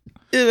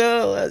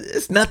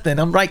 It's nothing.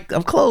 I'm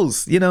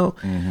close,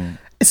 Mm-hmm. And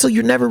so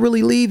you're never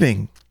really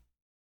leaving.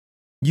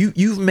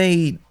 You've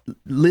made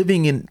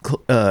living in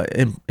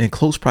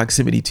close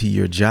proximity to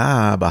your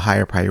job a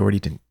higher priority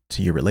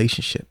to your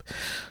relationship.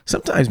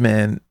 Sometimes,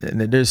 man,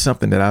 and there's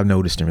something that I've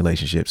noticed in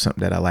relationships,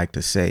 something that I like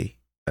to say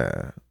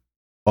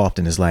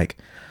often is like,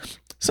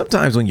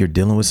 sometimes when you're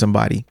dealing with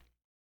somebody,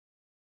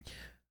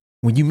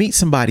 when you meet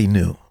somebody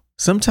new,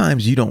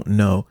 sometimes you don't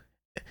know.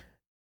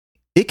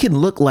 It can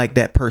look like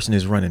that person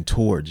is running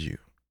towards you,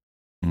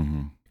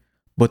 mm-hmm.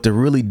 but they're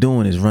really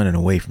doing is running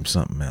away from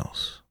something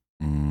else.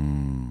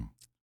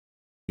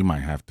 You You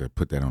might have to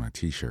put that on a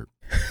T-shirt.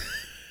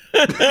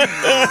 I'm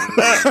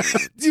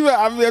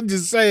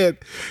just saying.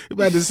 You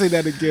might have to say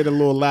that again a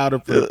little louder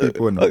for the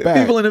people in the back.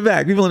 People in the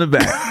back. People in the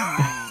back.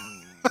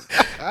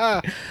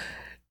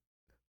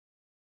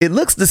 It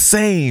looks the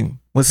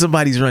same when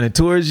somebody's running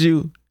towards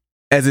you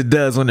as it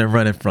does when they're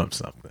running from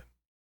something.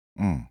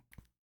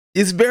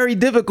 It's very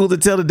difficult to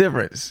tell the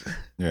difference.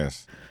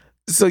 Yes.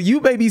 So you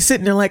may be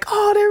sitting there like,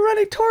 oh, they're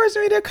running towards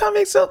me. They're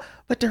coming.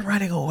 But they're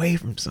running away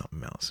from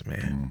something else,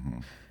 man. Mm-hmm.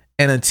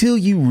 And until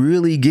you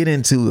really get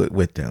into it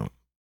with them,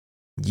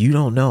 you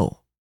don't know.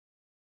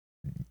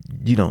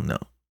 You don't know.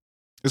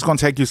 It's going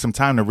to take you some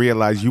time to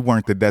realize you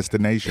weren't the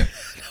destination.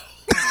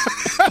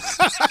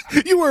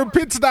 You were a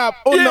pit stop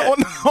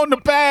on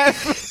the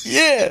path.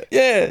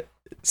 Yeah.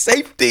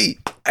 Safety.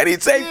 I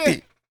need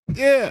safety.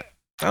 Yeah.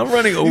 I'm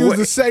running away. It was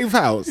a safe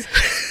house.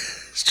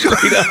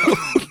 Straight up.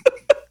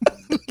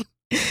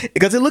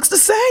 Because it looks the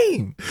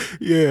same.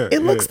 Yeah.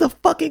 It looks the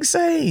fucking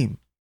same.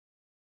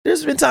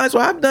 There's been times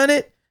where I've done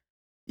it.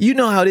 You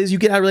know how it is. You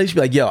get out of a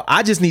relationship like, yo,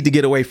 I just need to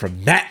get away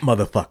from that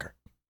motherfucker.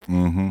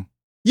 Mm-hmm.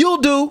 You'll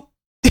do.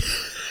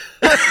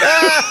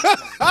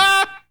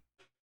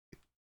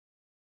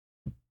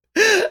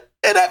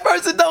 And that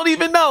person don't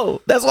even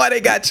know. That's why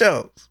they got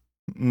chose.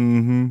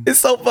 Mm-hmm. It's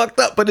so fucked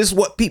up, but it's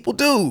what people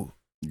do.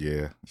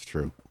 Yeah, it's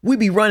true. We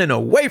be running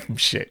away from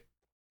shit.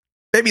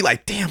 They be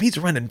like, damn, he's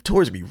running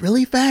towards me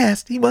really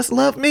fast. He must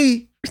love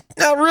me.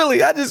 Not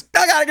really. I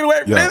gotta get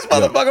away from this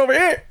motherfucker over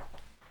here.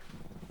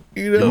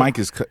 You know? Your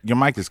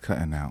mic is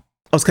cutting out.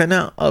 Oh, it's cutting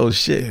out? Oh,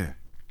 shit. Yeah.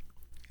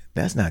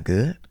 That's not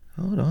good.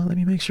 Hold on. Let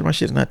me make sure my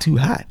shit's not too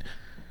hot.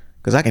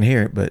 Because I can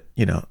hear it, but,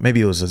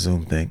 maybe it was a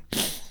Zoom thing.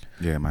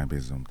 Yeah, it might be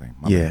a Zoom thing.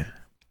 Yeah.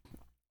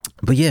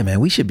 But yeah, man,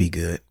 we should be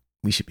good.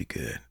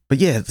 But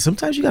yeah,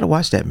 sometimes you got to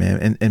watch that,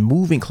 man. And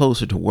moving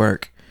closer to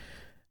work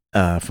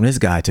from this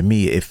guy, to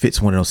me, it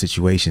fits one of those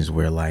situations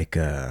where like,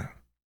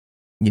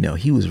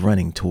 he was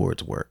running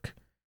towards work.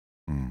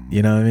 Mm.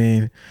 You know what I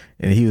mean?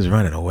 And he was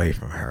running away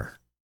from her.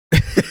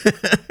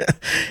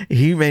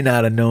 He may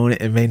not have known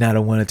it and may not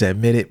have wanted to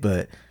admit it,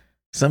 but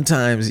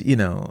sometimes,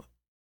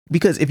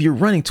 because if you're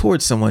running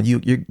towards someone, you're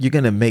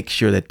going to make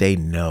sure that they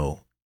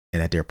know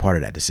and that they're part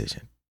of that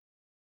decision.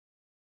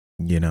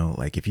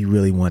 Like if you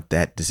really want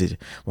that decision,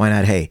 why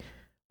not? Hey,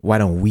 why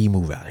don't we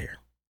move out here?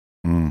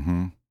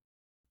 Mm-hmm.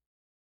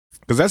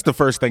 Because that's the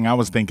first thing I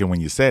was thinking when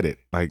you said it.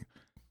 Like,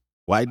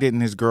 why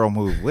didn't his girl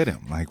move with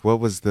him? Like, what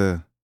was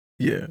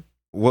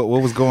what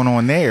was going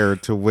on there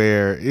to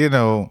where,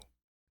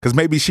 because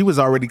maybe she was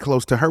already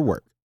close to her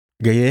work.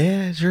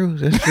 Yeah, true.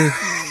 That's true.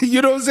 You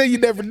know what I'm saying? You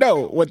never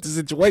know what the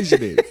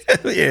situation is.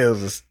 Yeah,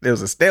 it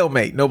was a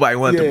stalemate. Nobody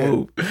wanted to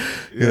move.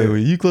 Yeah.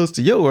 When you close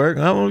to your work,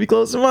 I want to be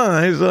close to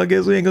mine. So I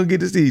guess we ain't gonna get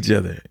to see each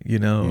other.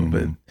 Mm-hmm.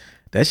 But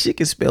that shit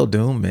can spell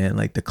doom, man.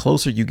 Like the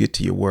closer you get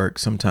to your work,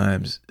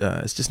 sometimes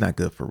it's just not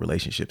good for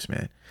relationships,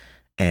 man.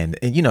 And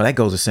that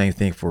goes the same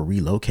thing for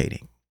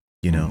relocating.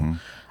 Mm-hmm.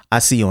 I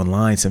see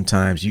online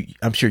sometimes.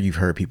 I'm sure you've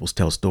heard people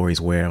tell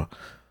stories where,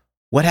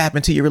 what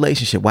happened to your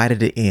relationship? Why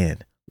did it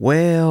end?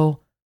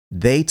 Well,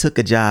 they took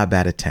a job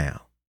out of town.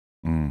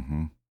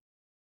 Mm-hmm.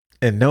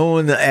 And no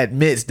one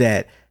admits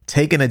that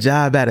taking a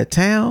job out of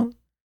town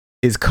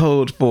is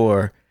code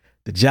for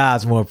the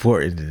job's more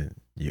important than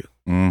you.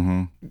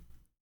 Mm-hmm.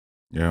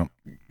 Yeah.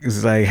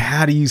 It's like,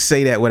 how do you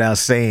say that without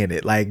saying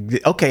it? Like,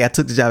 okay, I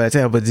took the job out of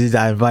town, but did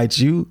I invite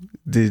you?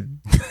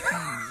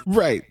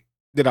 Right.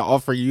 Did I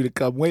offer you to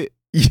come with?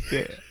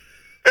 Yeah.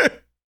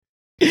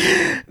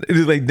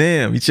 It's like,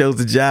 damn, you chose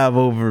the job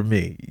over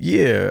me.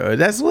 Yeah,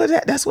 that's what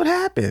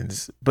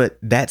happens. But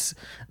that's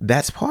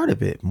part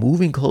of it.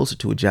 Moving closer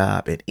to a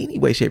job in any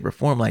way, shape, or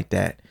form like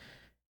that,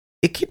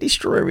 it can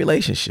destroy a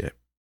relationship.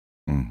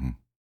 Mm-hmm.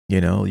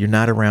 You're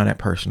not around that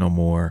person no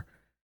more.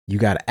 You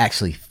got to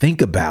actually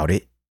think about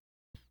it.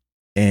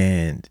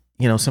 And,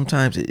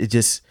 sometimes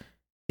it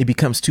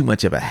becomes too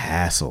much of a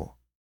hassle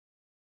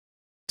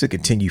to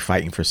continue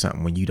fighting for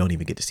something when you don't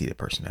even get to see the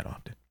person that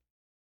often.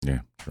 Yeah,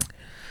 true.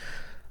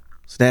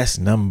 So that's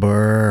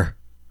number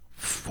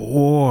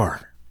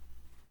 4.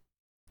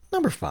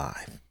 Number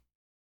 5.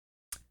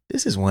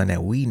 This is one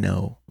that we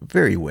know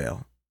very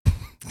well.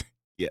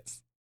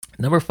 Yes.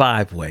 Number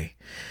 5 way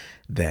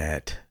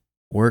that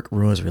work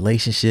ruins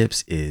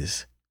relationships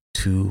is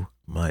too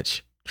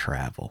much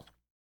travel.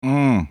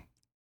 Mm.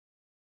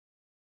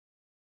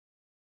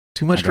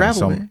 Too much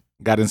travel, man.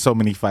 Got in so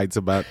many fights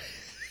about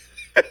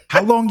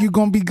how long you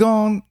gonna be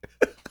gone.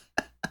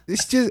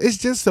 It's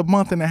just a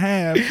month and a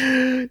half.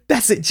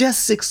 That's it.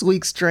 Just 6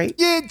 weeks straight.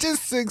 Yeah,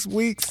 just 6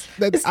 weeks.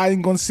 I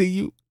ain't gonna see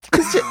you.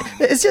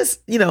 It's just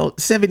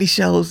 70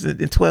 shows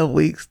in 12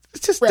 weeks.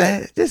 It's just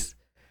that. Just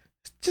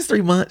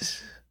 3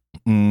 months.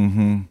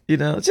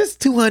 Mm-hmm.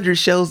 Just 200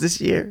 shows this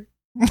year.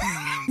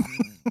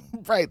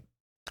 Right.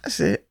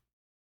 That's it.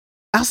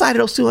 Outside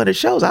of those 200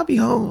 shows, I'll be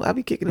home. I'll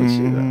be kicking those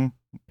shit up.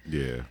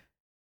 Yeah.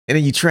 And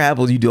then you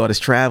travel, you do all this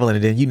traveling,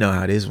 and then you know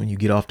how it is when you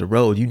get off the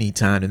road. You need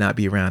time to not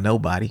be around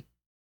nobody.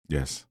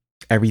 Yes.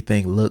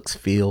 Everything looks,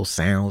 feels,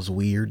 sounds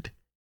weird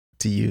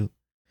to you.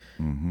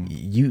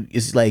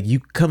 It's like you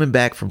coming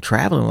back from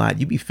traveling a lot,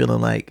 you be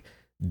feeling like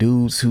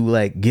dudes who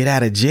like get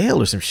out of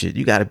jail or some shit.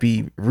 You got to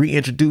be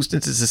reintroduced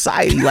into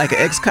society like an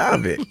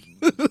ex-convict.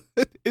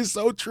 It's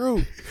so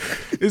true.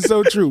 It's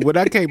so true. When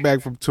I came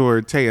back from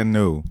tour, Taya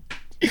knew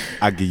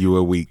I'd give you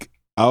a week.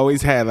 I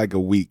always had like a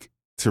week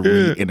to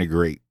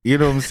reintegrate. You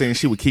know what I'm saying?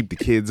 She would keep the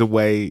kids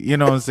away. You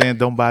know what I'm saying?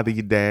 Don't bother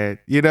your dad.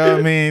 You know what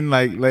I mean?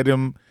 Like let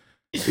him,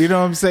 you know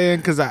what I'm saying?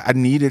 Because I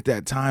needed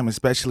that time,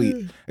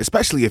 especially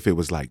if it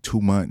was like 2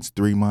 months,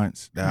 3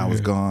 months that I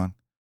was gone.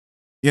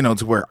 You know,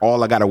 to where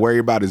all I got to worry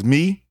about is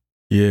me.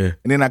 Yeah.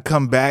 And then I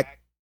come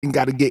back and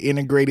got to get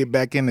integrated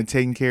back into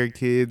taking care of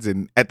kids.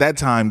 And at that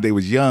time, they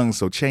was young,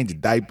 so changing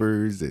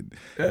diapers and,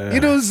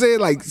 you know what I'm saying?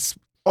 Like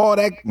all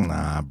that.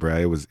 Nah, bro,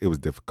 it was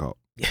difficult.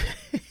 Yeah.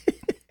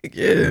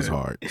 It was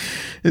hard.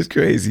 It's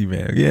crazy,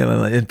 man.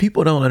 Yeah. And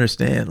people don't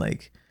understand,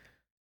 like,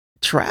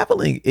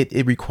 traveling,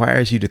 it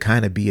requires you to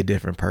kind of be a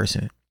different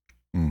person.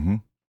 Mm-hmm.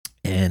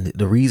 And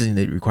the reason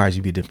it requires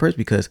you to be a different person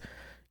because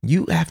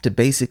you have to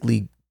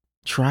basically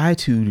try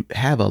to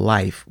have a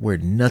life where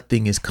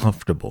nothing is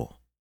comfortable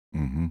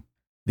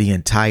the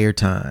entire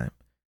time.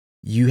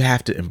 You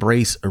have to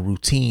embrace a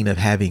routine of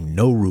having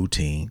no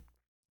routine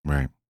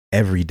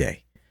every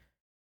day.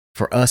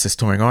 For us as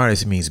touring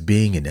artists, it means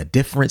being in a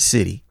different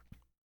city,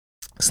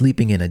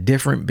 sleeping in a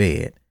different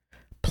bed,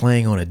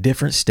 playing on a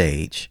different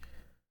stage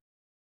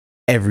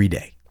every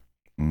day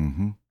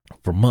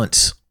for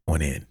months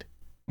on end.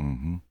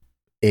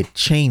 It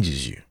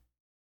changes you.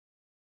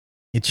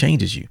 It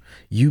changes you.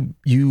 You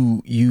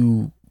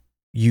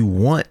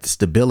want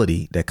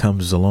stability that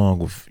comes along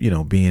with, you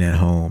know, being at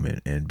home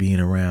and being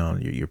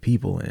around your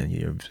people and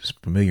your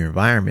familiar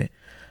environment.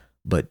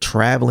 But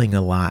traveling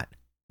a lot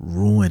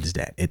ruins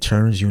that. It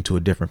turns you into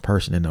a different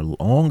person. And the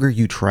longer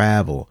you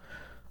travel,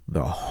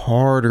 the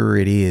harder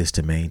it is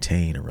to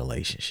maintain a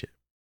relationship.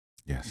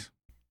 Yes.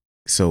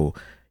 So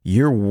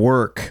your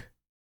work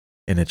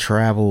and the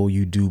travel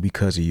you do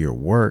because of your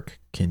work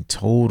can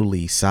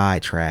totally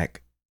sidetrack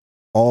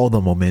all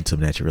the momentum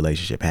that your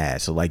relationship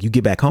has. So like you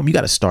get back home, you got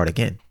to start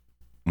again.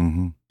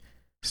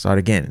 Start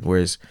again.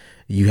 Whereas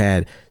you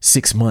had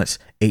 6 months,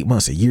 8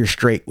 months, a year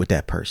straight with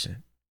that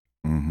person.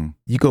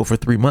 You go for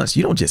 3 months.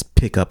 You don't just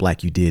pick up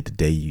like you did the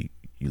day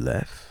you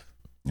left.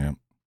 Yeah.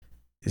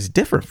 It's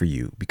different for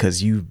you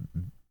because you've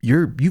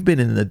been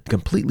in a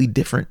completely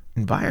different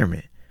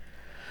environment.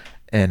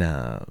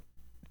 And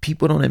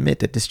people don't admit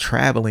that this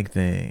traveling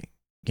thing,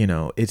 you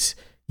know, it's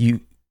you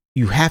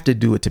have to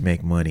do it to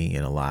make money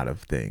in a lot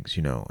of things,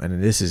 you know,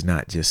 and this is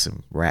not just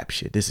some rap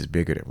shit. This is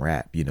bigger than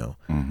rap, you know.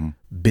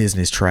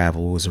 Business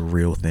travel is a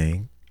real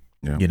thing.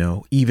 You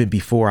know, even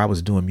before I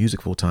was doing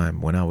music full time,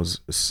 when I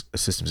was a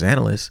systems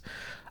analyst,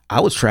 I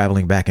was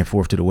traveling back and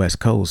forth to the West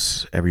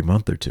Coast every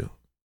month or two.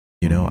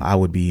 You know, I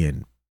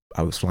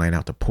was flying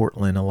out to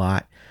Portland a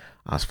lot.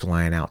 I was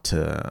flying out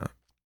to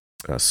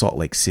Salt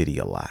Lake City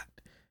a lot.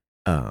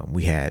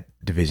 We had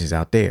divisions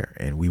out there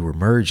and we were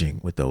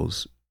merging with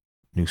those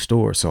new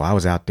stores. So I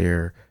was out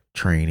there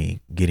training,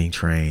 getting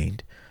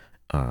trained,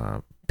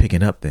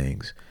 picking up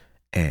things.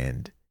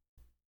 And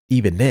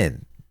even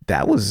then,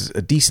 that was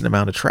a decent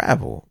amount of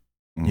travel.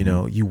 You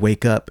know, you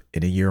wake up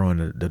and then you're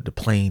on the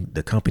plane,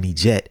 the company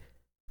jet,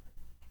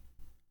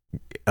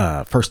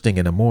 first thing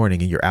in the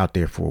morning, and you're out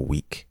there for a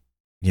week,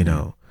 you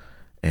know.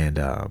 And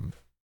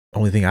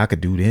only thing I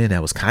could do then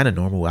that was kind of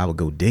normal, I would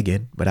go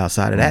digging. But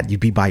outside of that,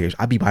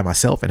 I'd be by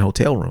myself in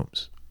hotel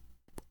rooms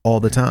all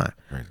the time.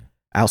 Right.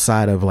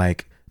 Outside of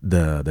like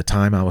the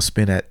time I was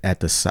spent at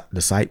the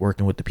site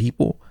working with the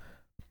people,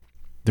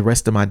 the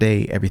rest of my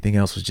day, everything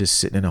else was just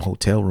sitting in a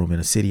hotel room in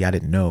a city I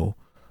didn't know,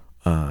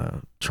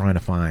 trying to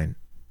find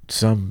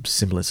some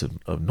semblance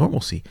of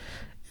normalcy.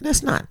 And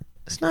it's not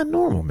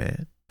normal,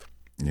 man.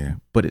 Yeah.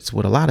 But it's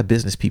what a lot of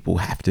business people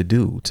have to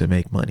do to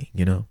make money,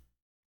 you know?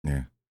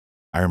 Yeah.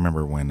 I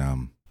remember when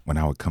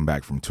I would come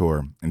back from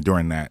tour, and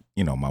during that,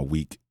 you know, my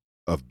week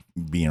of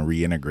being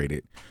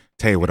reintegrated,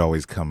 Tay would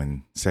always come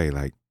and say,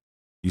 like,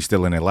 you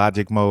still in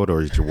Illogic mode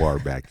or is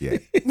Jawar back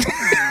yet?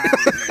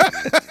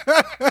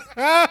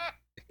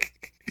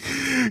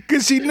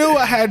 Because she knew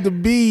I had to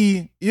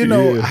be, you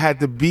know, I had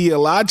to be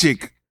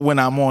Illogic when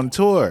I'm on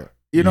tour.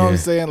 You know what I'm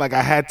saying? Like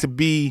I had to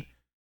be,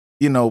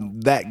 you know,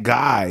 that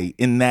guy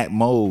in that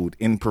mode,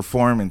 in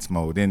performance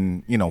mode,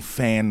 in, you know,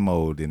 fan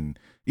mode. And,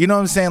 you know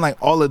what I'm saying?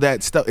 Like all of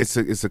that stuff,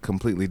 it's a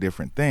completely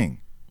different thing.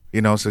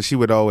 You know, so she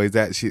would always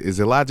ask, is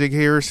Illogic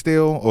here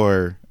still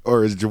or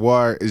is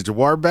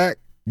Jawar back?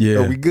 Yeah.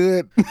 Are we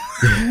good?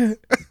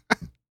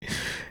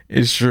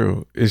 It's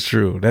true. It's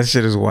true. That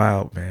shit is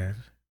wild, man.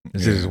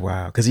 That shit is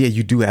wild. Because, yeah,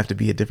 you do have to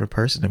be a different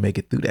person to make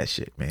it through that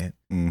shit, man.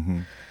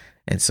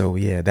 And so,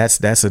 yeah,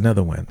 that's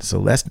another one.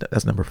 So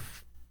that's number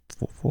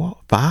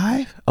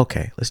 5.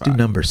 Okay, let's do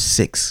number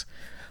 6.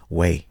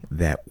 Way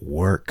that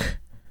work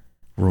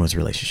ruins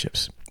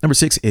relationships. Number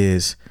 6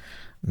 is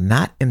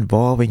not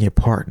involving your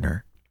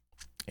partner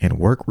in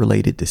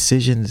work-related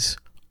decisions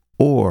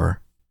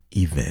or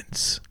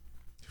events.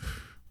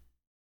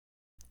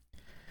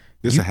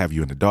 This will have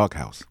you in the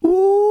doghouse.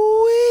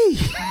 Ooh-wee.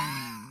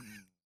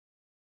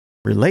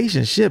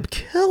 relationship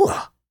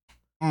killer.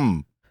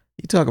 Mm.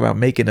 You talk about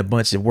making a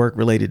bunch of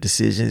work-related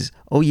decisions.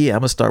 Oh, yeah, I'm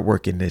going to start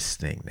working this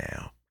thing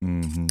now.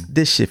 Mm-hmm.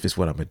 This shift is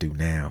what I'm going to do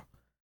now.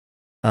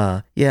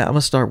 Yeah, I'm going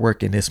to start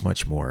working this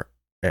much more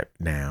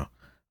now.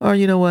 Or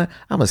you know what?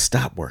 I'm going to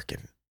stop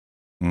working.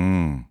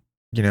 Mm.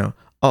 You know?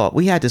 Oh,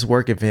 we had this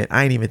work event.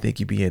 I ain't even think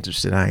you'd be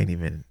interested. I ain't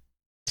even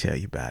tell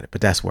you about it.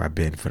 But that's where I've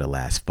been for the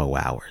last 4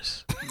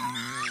 hours.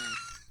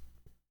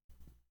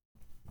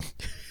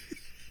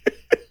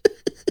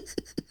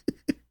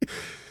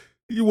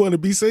 You want to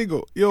be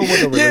single. You don't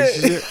want a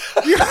relationship.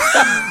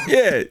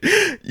 Yeah.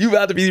 You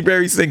about to be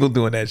very single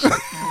doing that shit.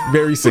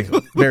 Very single.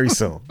 Very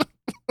soon.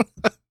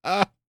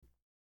 But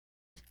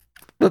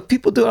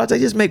people do it all the time.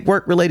 They just make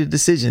work-related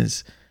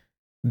decisions.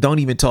 Don't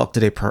even talk to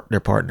their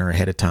partner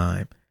ahead of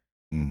time.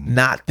 Mm-hmm.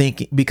 Not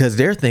thinking, because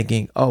they're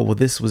thinking, oh, well,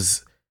 this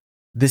is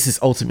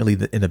ultimately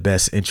in the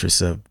best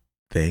interest of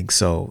things.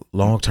 So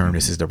long-term,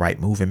 this is the right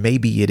move. And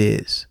maybe it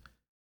is.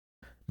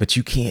 But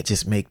you can't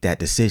just make that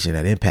decision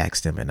that impacts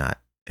them and not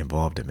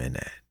involve them in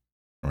that.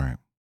 Right.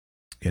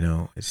 You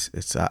know,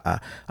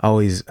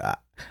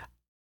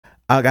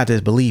 I got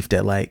this belief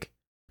that like,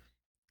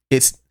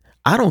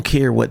 I don't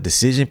care what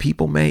decision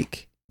people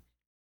make,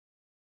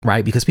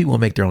 right? Because people will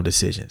make their own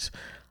decisions.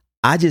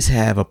 I just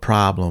have a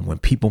problem when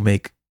people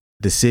make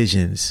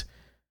decisions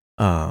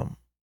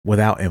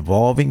without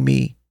involving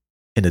me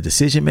in the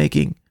decision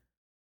making,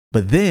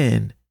 but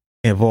then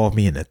involve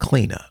me in the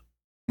cleanup.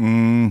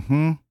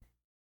 Mm-hmm.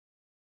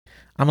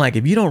 I'm like,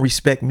 if you don't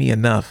respect me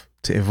enough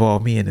to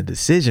involve me in the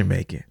decision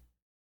making,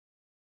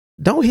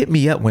 don't hit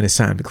me up when it's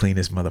time to clean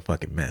this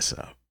motherfucking mess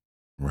up.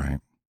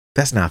 Right.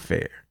 That's not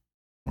fair.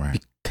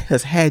 Right.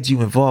 Because had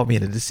you involved me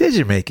in the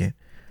decision making,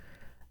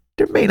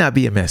 there may not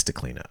be a mess to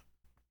clean up.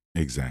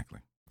 Exactly.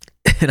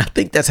 And I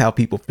think that's how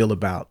people feel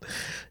about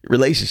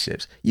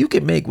relationships. You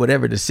can make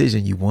whatever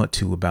decision you want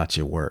to about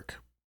your work.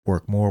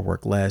 Work more,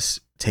 work less.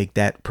 Take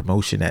that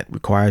promotion that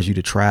requires you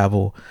to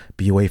travel,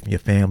 be away from your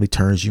family,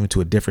 turns you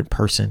into a different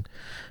person,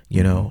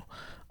 you know.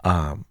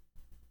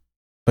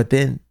 But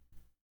then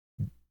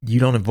you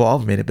don't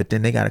involve them in it, but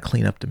then they got to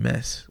clean up the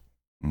mess.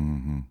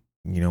 Mm-hmm.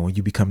 You know, when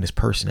you become this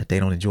person that they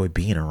don't enjoy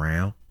being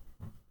around,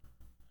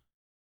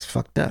 it's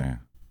fucked up. Yeah.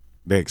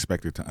 They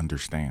expect it to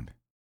understand.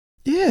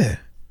 Yeah.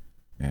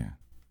 Yeah.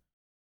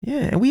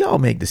 Yeah. And we all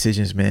make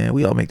decisions, man.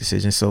 We all make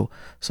decisions. So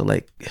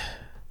like,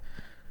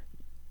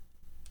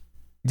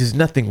 there's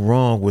nothing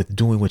wrong with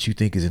doing what you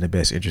think is in the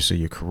best interest of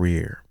your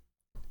career.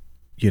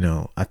 You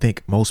know, I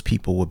think most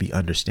people would be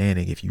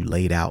understanding if you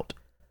laid out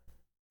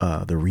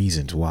the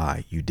reasons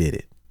why you did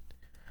it.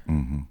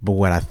 Mm-hmm. But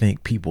what I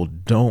think people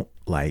don't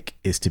like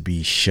is to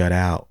be shut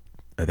out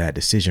of that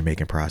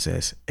decision-making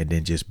process and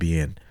then just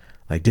being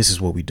like, this is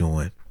what we're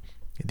doing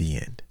at the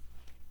end.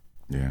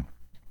 Yeah.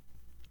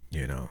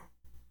 You know,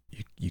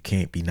 you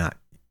can't be not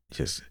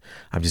just,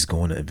 I'm just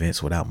going to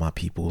events without my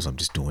peoples. I'm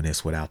just doing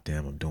this without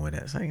them. I'm doing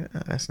that. It's like,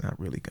 that's not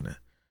really gonna,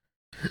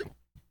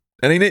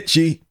 that ain't it,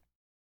 G.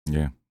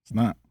 Yeah, it's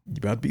not. You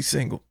about to be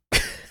single.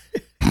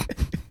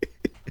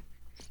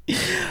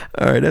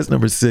 All right, that's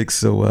number 6.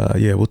 So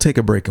yeah, we'll take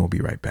a break and we'll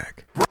be right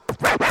back.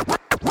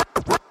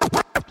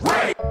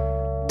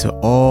 To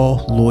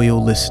all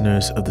loyal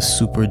listeners of the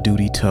Super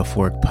Duty Tough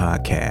Work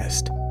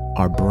podcast,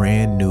 our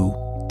brand new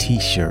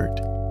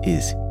t-shirt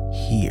is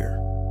here.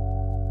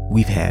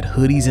 We've had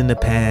hoodies in the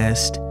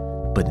past,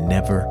 but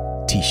never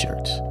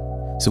t-shirts.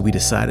 So we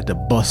decided to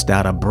bust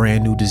out a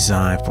brand new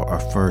design for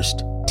our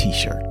first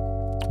t-shirt,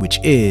 which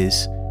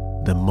is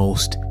the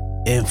most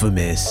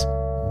infamous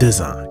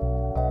design.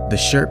 The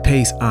shirt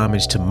pays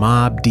homage to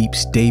Mobb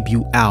Deep's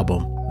debut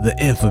album, The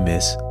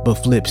Infamous, but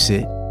flips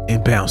it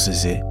and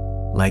bounces it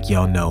like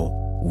y'all know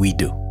we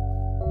do.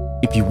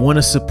 If you want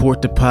to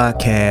support the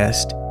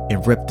podcast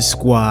and rep the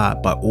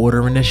squad by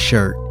ordering a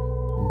shirt,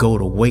 go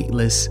to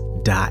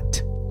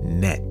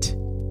weightless.net.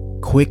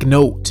 Quick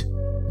note,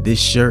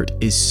 this shirt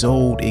is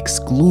sold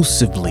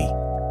exclusively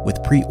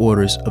with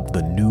pre-orders of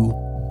the new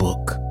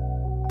book,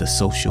 The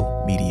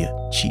Social Media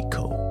Cheat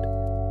Code.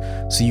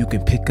 So you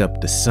can pick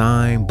up the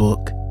signed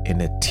book and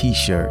a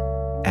t-shirt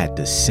at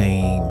the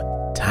same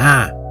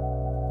time.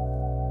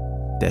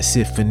 That's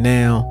it for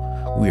now.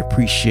 We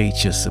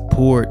appreciate your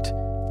support.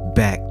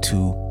 Back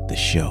to the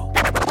show.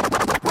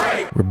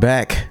 We're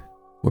back.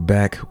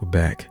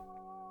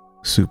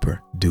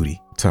 Super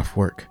Duty Tough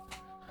Work.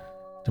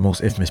 The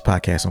most infamous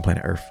podcast on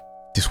planet Earth.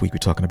 This week we're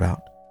talking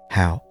about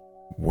how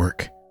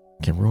work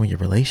can ruin your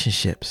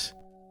relationships.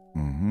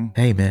 Mm-hmm.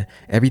 Hey man,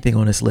 everything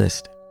on this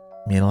list,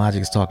 me and Logic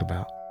has talked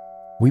about.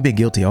 We've been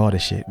guilty of all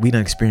this shit. We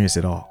done experienced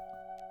it all.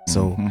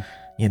 So,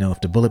 you know,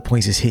 if the bullet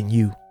points is hitting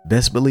you,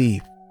 best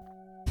believe,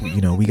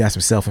 you know, we got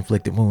some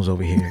self-inflicted wounds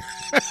over here.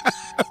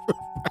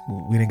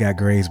 We done got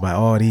grazed by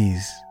all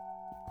these.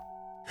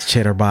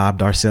 Cheddar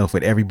bobbed ourselves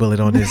with every bullet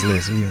on this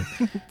list.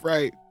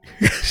 Right.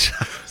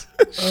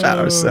 Shot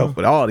ourselves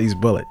with all these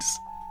bullets.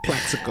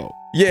 Plaxico.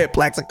 Yeah,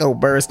 Plaxico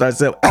burst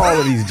ourselves. All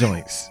of these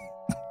joints.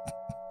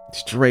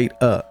 Straight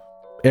up.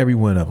 Every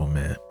one of them,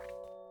 man.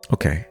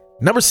 Okay.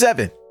 Number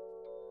seven.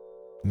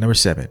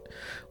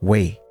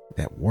 Way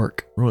that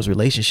work ruins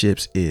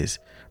relationships is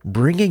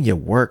bringing your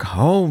work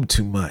home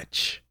too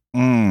much.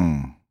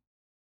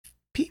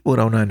 People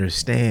don't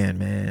understand,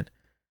 man.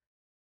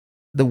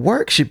 The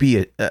work should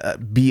be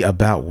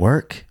about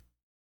work.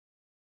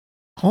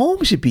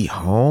 Home should be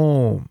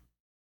home.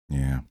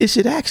 Yeah. It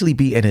should actually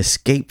be an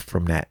escape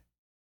from that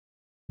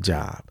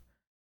job.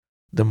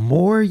 The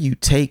more you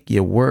take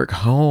your work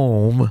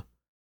home,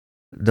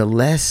 the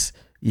less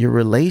your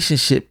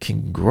relationship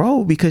can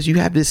grow, because you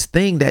have this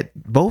thing that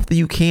both of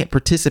you can't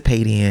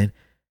participate in.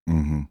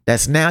 Mm-hmm.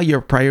 That's now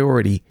your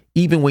priority,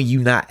 even when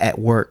you're not at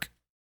work,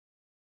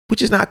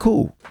 which is not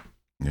cool.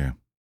 Yeah.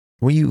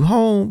 When you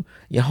home,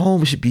 your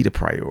home should be the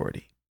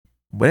priority.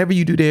 Whatever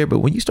you do there, but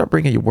when you start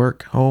bringing your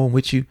work home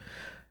with you,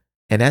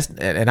 and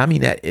I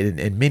mean that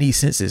in many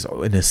senses,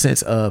 in the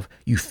sense of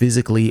you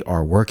physically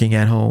are working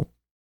at home.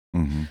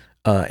 Mm-hmm.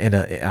 And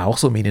I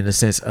also mean in the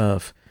sense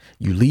of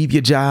you leave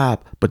your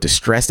job, but the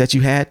stress that you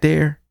had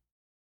there,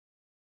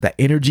 the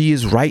energy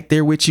is right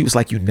there with you. It's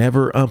like you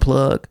never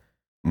unplug.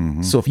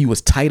 Mm-hmm. So if you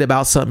was tight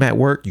about something at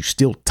work, you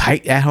still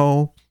tight at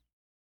home.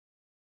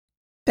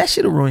 That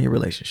should have ruined your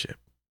relationship.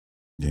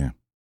 Yeah.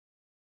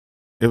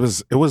 It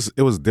was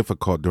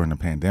difficult during the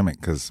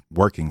pandemic because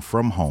working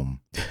from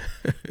home,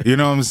 you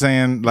know what I'm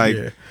saying? Like,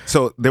 Yeah.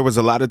 So there was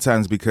a lot of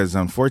times because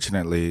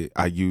unfortunately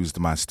I used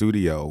my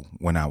studio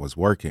when I was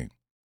working.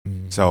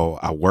 Mm-hmm. So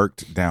I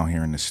worked down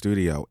here in the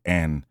studio,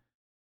 and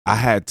I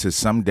had to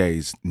some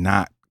days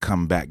not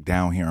come back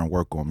down here and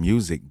work on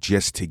music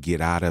just to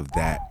get out of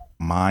that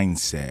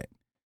mindset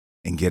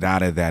and get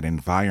out of that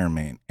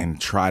environment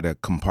and try to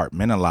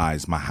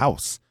compartmentalize my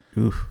house,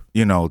 Oof.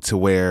 you know, to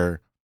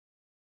where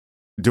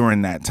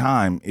during that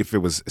time, if it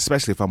was,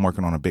 especially if I'm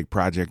working on a big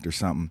project or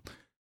something,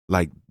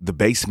 like the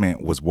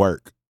basement was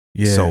work.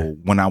 Yeah. So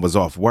when I was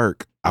off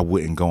work, I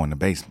wouldn't go in the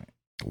basement.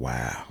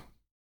 Wow.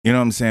 You know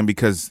what I'm saying?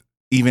 Because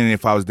even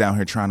if I was down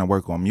here trying to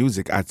work on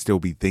music, I'd still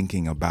be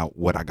thinking about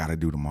what I got to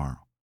do tomorrow.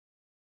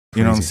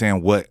 You know what I'm Crazy.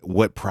 saying?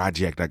 What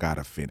project I got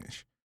to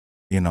finish.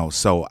 You know,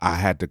 so I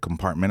had to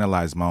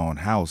compartmentalize my own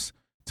house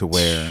to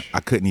where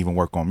I couldn't even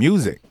work on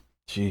music.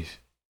 Jeez.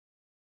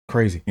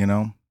 Crazy. You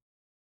know?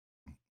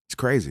 It's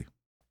crazy.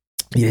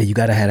 Yeah, you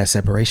gotta have that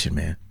separation,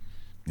 man.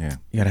 Yeah.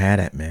 You gotta have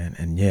that, man.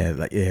 And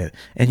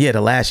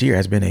the last year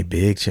has been a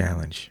big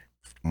challenge.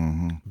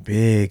 Mm-hmm.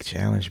 Big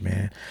challenge,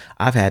 man.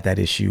 I've had that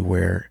issue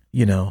where,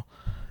 you know,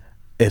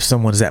 if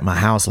someone's at my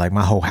house, like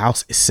my whole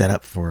house is set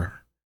up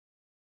for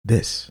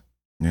this.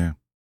 Yeah.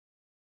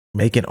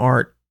 Making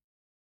art,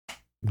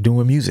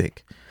 doing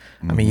music.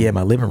 Mm-hmm. I mean, yeah,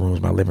 my living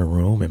room's my living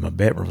room and my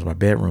bedroom's my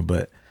bedroom,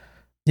 but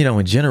you know,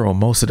 in general,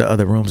 most of the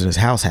other rooms in this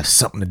house have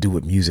something to do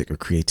with music or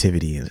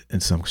creativity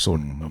in some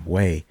sort of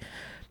way.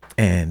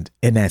 And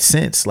in that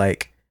sense,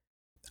 like,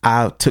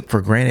 I took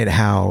for granted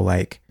how,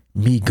 like,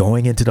 me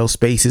going into those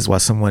spaces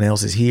while someone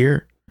else is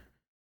here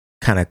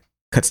kind of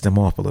cuts them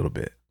off a little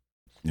bit.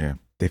 Yeah.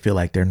 They feel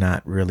like they're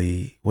not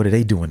really, what do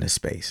they do in this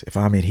space? If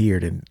I'm in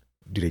here, then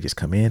do they just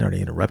come in? Are they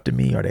interrupting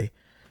me? Are they,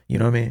 you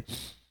know what I mean?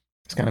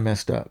 It's kind of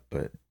messed up,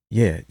 but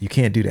yeah, you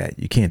can't do that.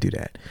 You can't do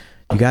that.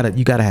 You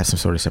gotta have some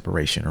sort of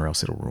separation, or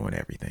else it'll ruin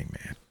everything,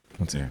 man.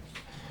 What's Yeah.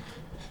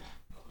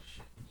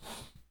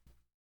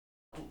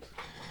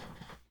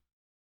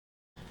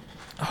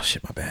 Oh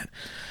shit, my bad.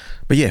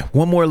 But yeah,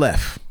 one more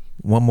left.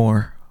 One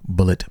more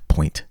bullet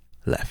point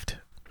left.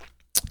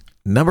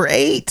 Number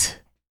 8.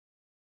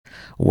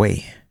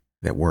 Way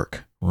that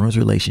work ruins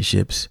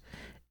relationships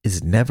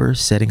is never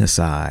setting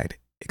aside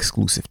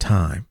exclusive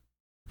time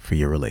for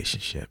your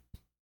relationship.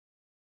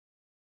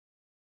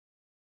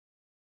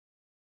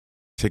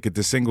 Ticket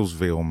to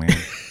Singlesville, man.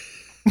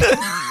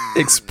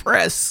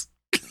 Express.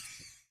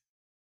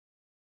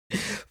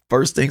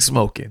 First thing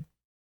smoking.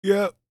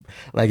 Yep.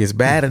 Like, it's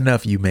bad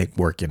enough you make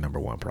work your number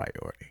one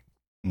priority.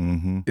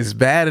 Mm-hmm. It's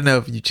bad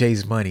enough you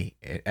chase money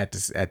at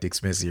the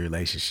expense of your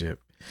relationship.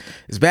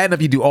 It's bad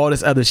enough you do all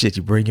this other shit.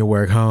 You bring your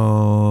work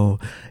home.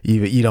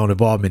 You don't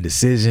involve in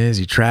decisions.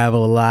 You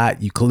travel a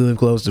lot. You live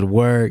close to the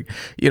work.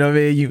 You know what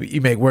I mean?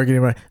 You make work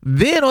anywhere.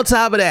 Then on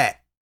top of that,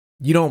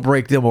 you don't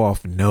break them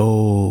off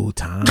no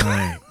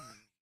time.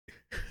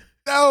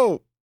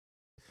 No.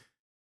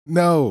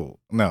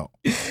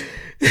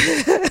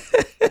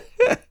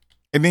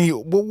 And then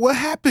what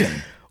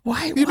happened?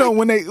 Why? You know,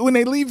 when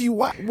they leave you,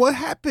 what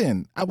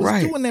happened? I was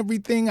Right. doing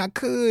everything I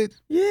could.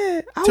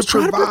 Yeah, I To was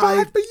trying to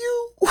provide provide- for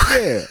you.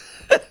 Yeah.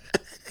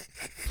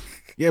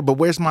 Yeah, but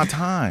where's my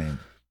time?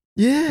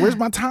 Yeah. Where's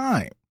my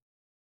time?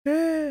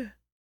 Yeah.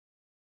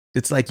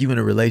 It's like you in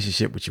a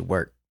relationship with your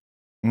work,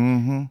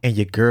 Mm-hmm. and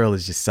your girl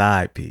is your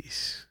side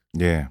piece.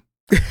 Yeah.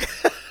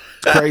 It's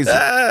crazy.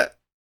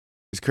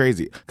 It's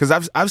crazy. Because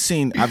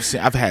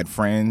I've had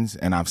friends,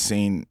 and I've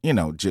seen, you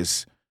know,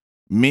 just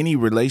many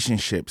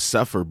relationships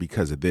suffer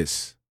because of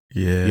this.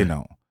 Yeah. You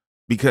know,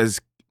 because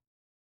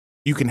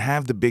you can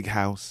have the big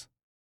house,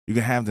 you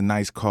can have the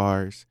nice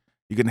cars,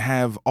 you can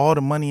have all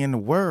the money in the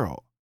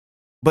world,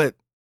 but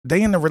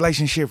they in the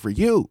relationship for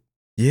you.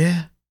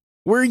 Yeah.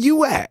 Where are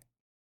you at?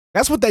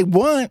 That's what they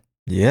want.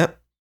 Yep.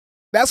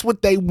 That's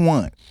what they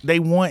want. They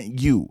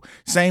want you.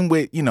 Same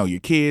with, your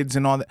kids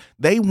and all that.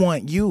 They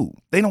want you.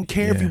 They don't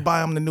care if you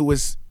buy them the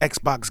newest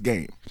Xbox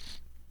game.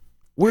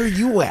 Where are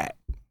you at?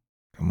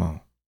 Come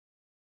on.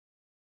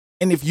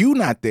 And if you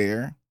not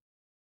there,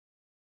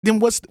 then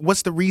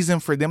what's the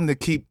reason for them to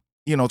keep,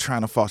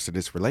 trying to foster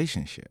this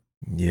relationship?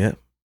 Yep.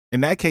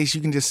 In that case,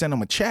 you can just send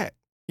them a check.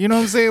 You know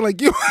what I'm saying?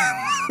 Like you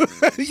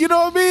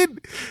know what I mean?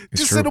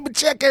 Just send them a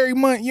check every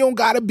month. You don't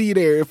gotta be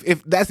there.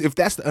 If that's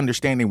the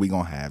understanding we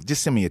gonna have,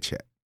 just send me a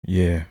check.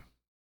 Yeah.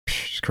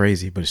 It's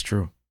crazy, but it's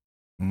true.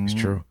 Mm-hmm. It's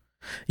true.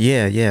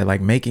 Yeah.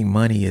 Like making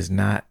money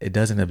it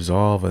doesn't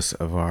absolve us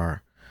of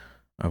our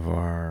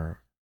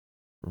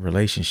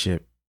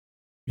relationship,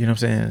 you know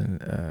what I'm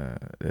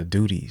saying?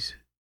 Duties.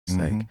 It's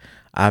like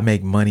I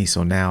make money,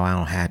 so now I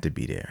don't have to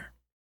be there.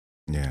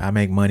 Yeah. I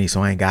make money,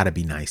 so I ain't gotta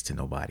be nice to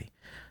nobody.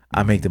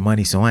 I make the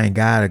money, so I ain't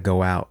gotta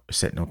go out or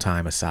set no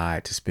time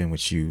aside to spend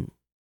with you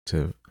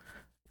to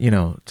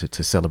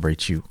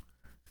celebrate you.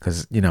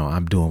 Cause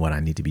I'm doing what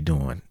I need to be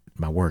doing.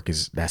 My work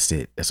that's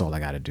it. That's all I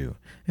gotta do.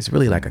 It's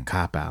really like a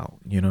cop out.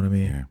 You know what I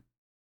mean? Yeah.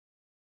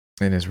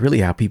 And it's really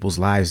how people's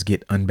lives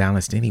get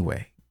unbalanced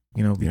anyway.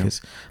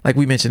 Because like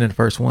we mentioned in the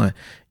first one,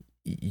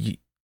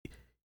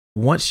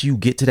 once you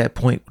get to that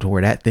point to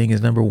where that thing is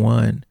number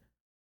one,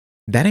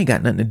 that ain't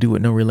got nothing to do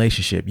with no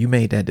relationship. You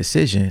made that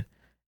decision.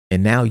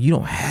 And now you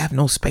don't have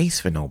no space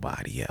for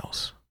nobody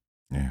else.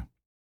 Yeah.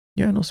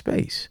 You have no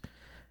space.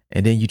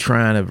 And then you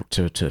trying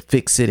to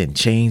fix it and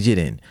change it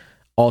and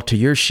alter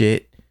your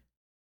shit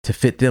to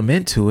fit them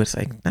into it. It's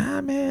like, nah,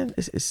 man,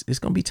 it's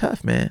going to be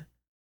tough, man.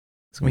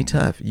 It's going to be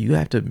tough. You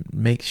have to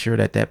make sure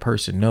that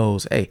person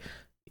knows, hey,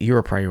 you're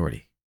a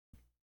priority.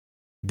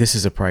 This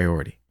is a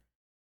priority.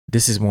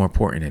 This is more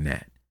important than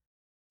that.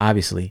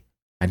 Obviously,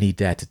 I need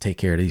that to take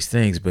care of these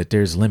things, but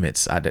there's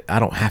limits. I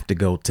don't have to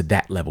go to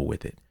that level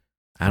with it.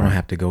 I don't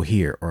have to go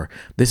here, or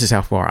this is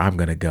how far I'm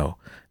going to go.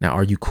 Now,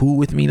 are you cool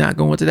with me not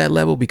going to that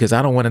level? Because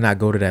I don't want to not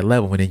go to that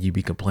level and then you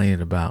be complaining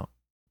about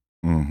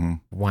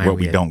why what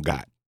we don't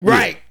got.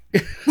 Right.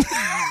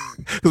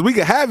 Because we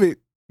could have it.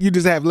 You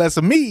just have less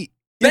of me.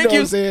 Thank you. What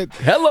I'm saying?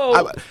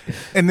 Hello.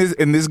 And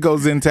this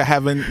goes into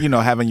having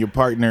your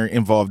partner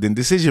involved in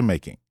decision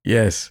making.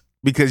 Yes.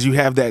 Because you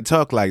have that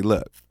talk like,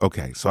 look,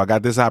 okay, so I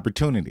got this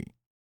opportunity,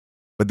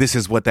 but this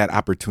is what that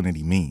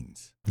opportunity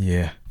means.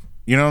 Yeah.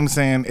 You know what I'm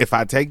saying? If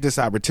I take this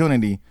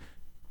opportunity,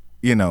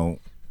 you're going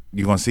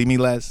to see me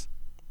less.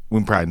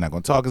 We're probably not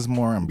going to talk as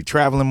more. I'm going to be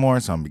traveling more,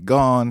 so I'm going to be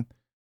gone.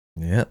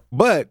 Yep.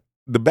 But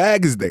the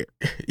bag is there.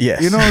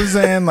 Yes. You know what I'm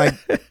saying? Like,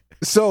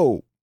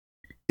 so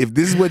if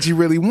this is what you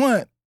really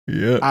want,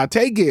 I'll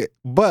take it.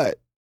 But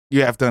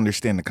you have to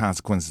understand the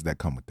consequences that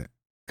come with that.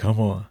 Come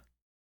on.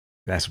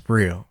 That's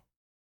real.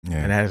 Yeah.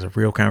 And that is a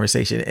real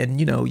conversation. And,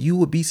 you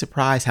would be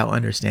surprised how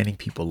understanding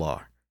people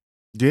are.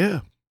 Yeah.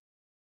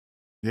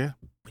 Yeah.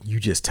 You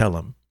just tell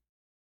them,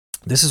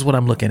 this is what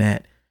I'm looking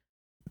at.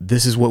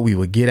 This is what we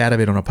would get out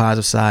of it on a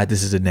positive side.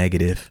 This is a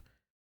negative.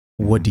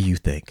 What do you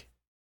think?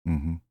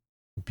 Mm-hmm.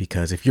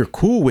 Because if you're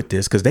cool with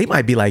this, because they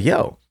might be like,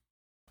 yo,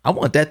 I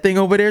want that thing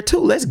over there too.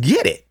 Let's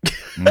get it.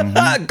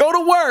 Mm-hmm. Go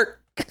to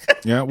work.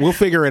 Yeah, we'll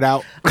figure it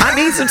out. I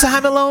need some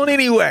time alone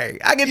anyway.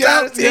 I get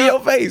tired of seeing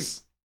your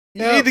face.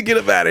 You need to get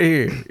up out of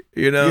here.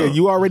 Yeah,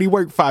 you already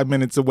work 5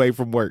 minutes away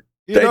from work.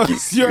 We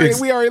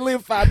already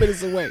live 5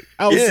 minutes away.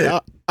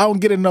 I don't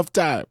get enough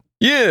time.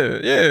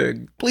 Yeah.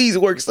 Please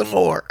work some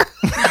more.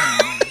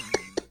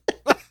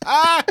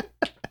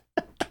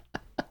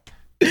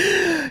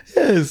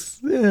 Yes.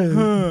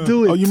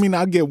 Do it. Oh, you mean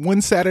I'll get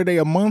one Saturday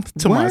a month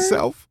to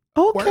myself?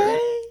 Okay.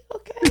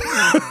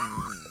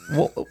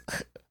 Well,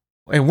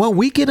 and 1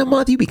 weekend a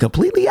month, you be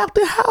completely out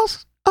the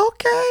house?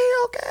 Okay.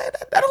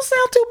 That don't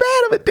sound too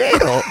bad of a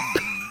deal.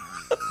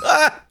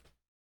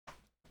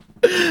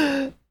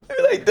 What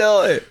are they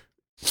doing?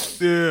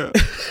 Yeah.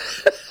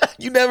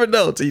 You never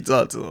know until you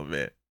talk to them,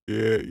 man.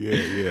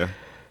 Yeah.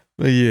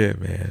 But yeah,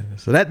 man.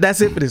 So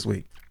that's it for this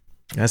week.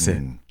 That's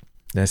it.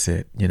 That's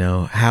it.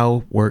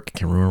 How work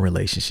can ruin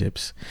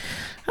relationships.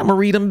 I'm going to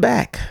read them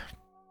back.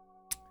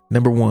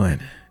 Number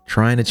 1,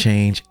 trying to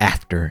change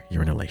after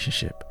you're in a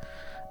relationship.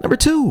 Number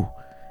 2,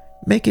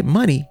 making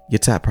money your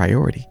top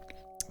priority.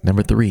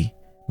 Number 3,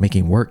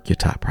 making work your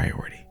top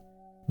priority.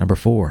 Number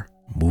 4,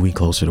 moving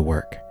closer to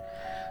work.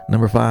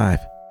 Number 5,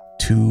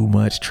 too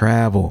much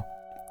travel.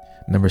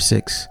 Number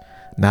 6,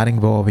 not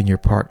involving your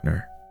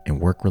partner in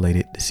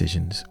work-related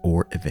decisions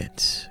or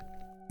events.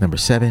 Number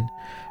 7,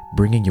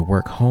 bringing your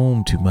work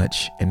home too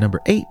much. And number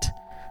 8,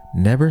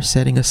 never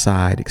setting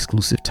aside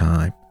exclusive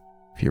time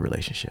for your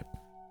relationship.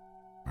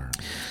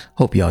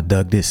 Hope y'all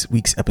dug this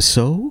week's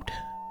episode.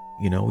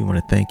 We want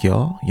to thank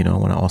y'all. I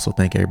want to also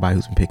thank everybody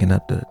who's been picking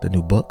up the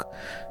new book.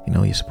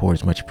 Your support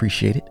is much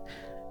appreciated.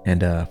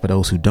 And for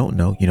those who don't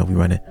know, we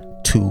run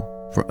a 2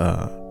 for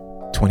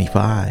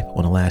 25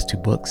 on the last 2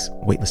 books,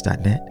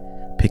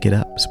 weightless.net. Pick it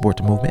up, support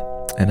the movement,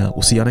 and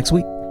we'll see y'all next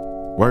week.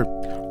 Word.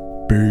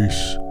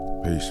 Peace.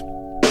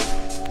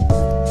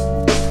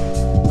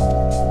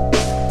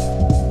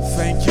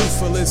 Thank you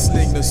for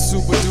listening to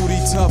Super Duty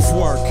Tough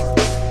Work.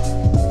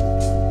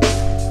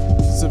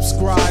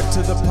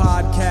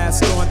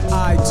 podcast on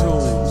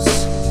iTunes.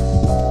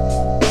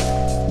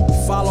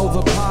 Follow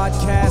the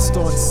podcast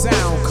on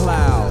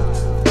SoundCloud.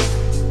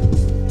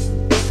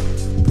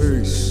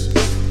 Peace.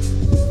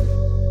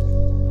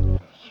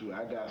 Shoot,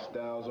 I got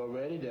styles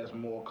already that's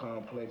more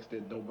complex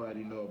that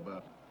nobody know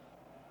about.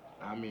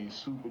 I mean,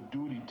 super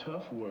duty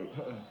tough work.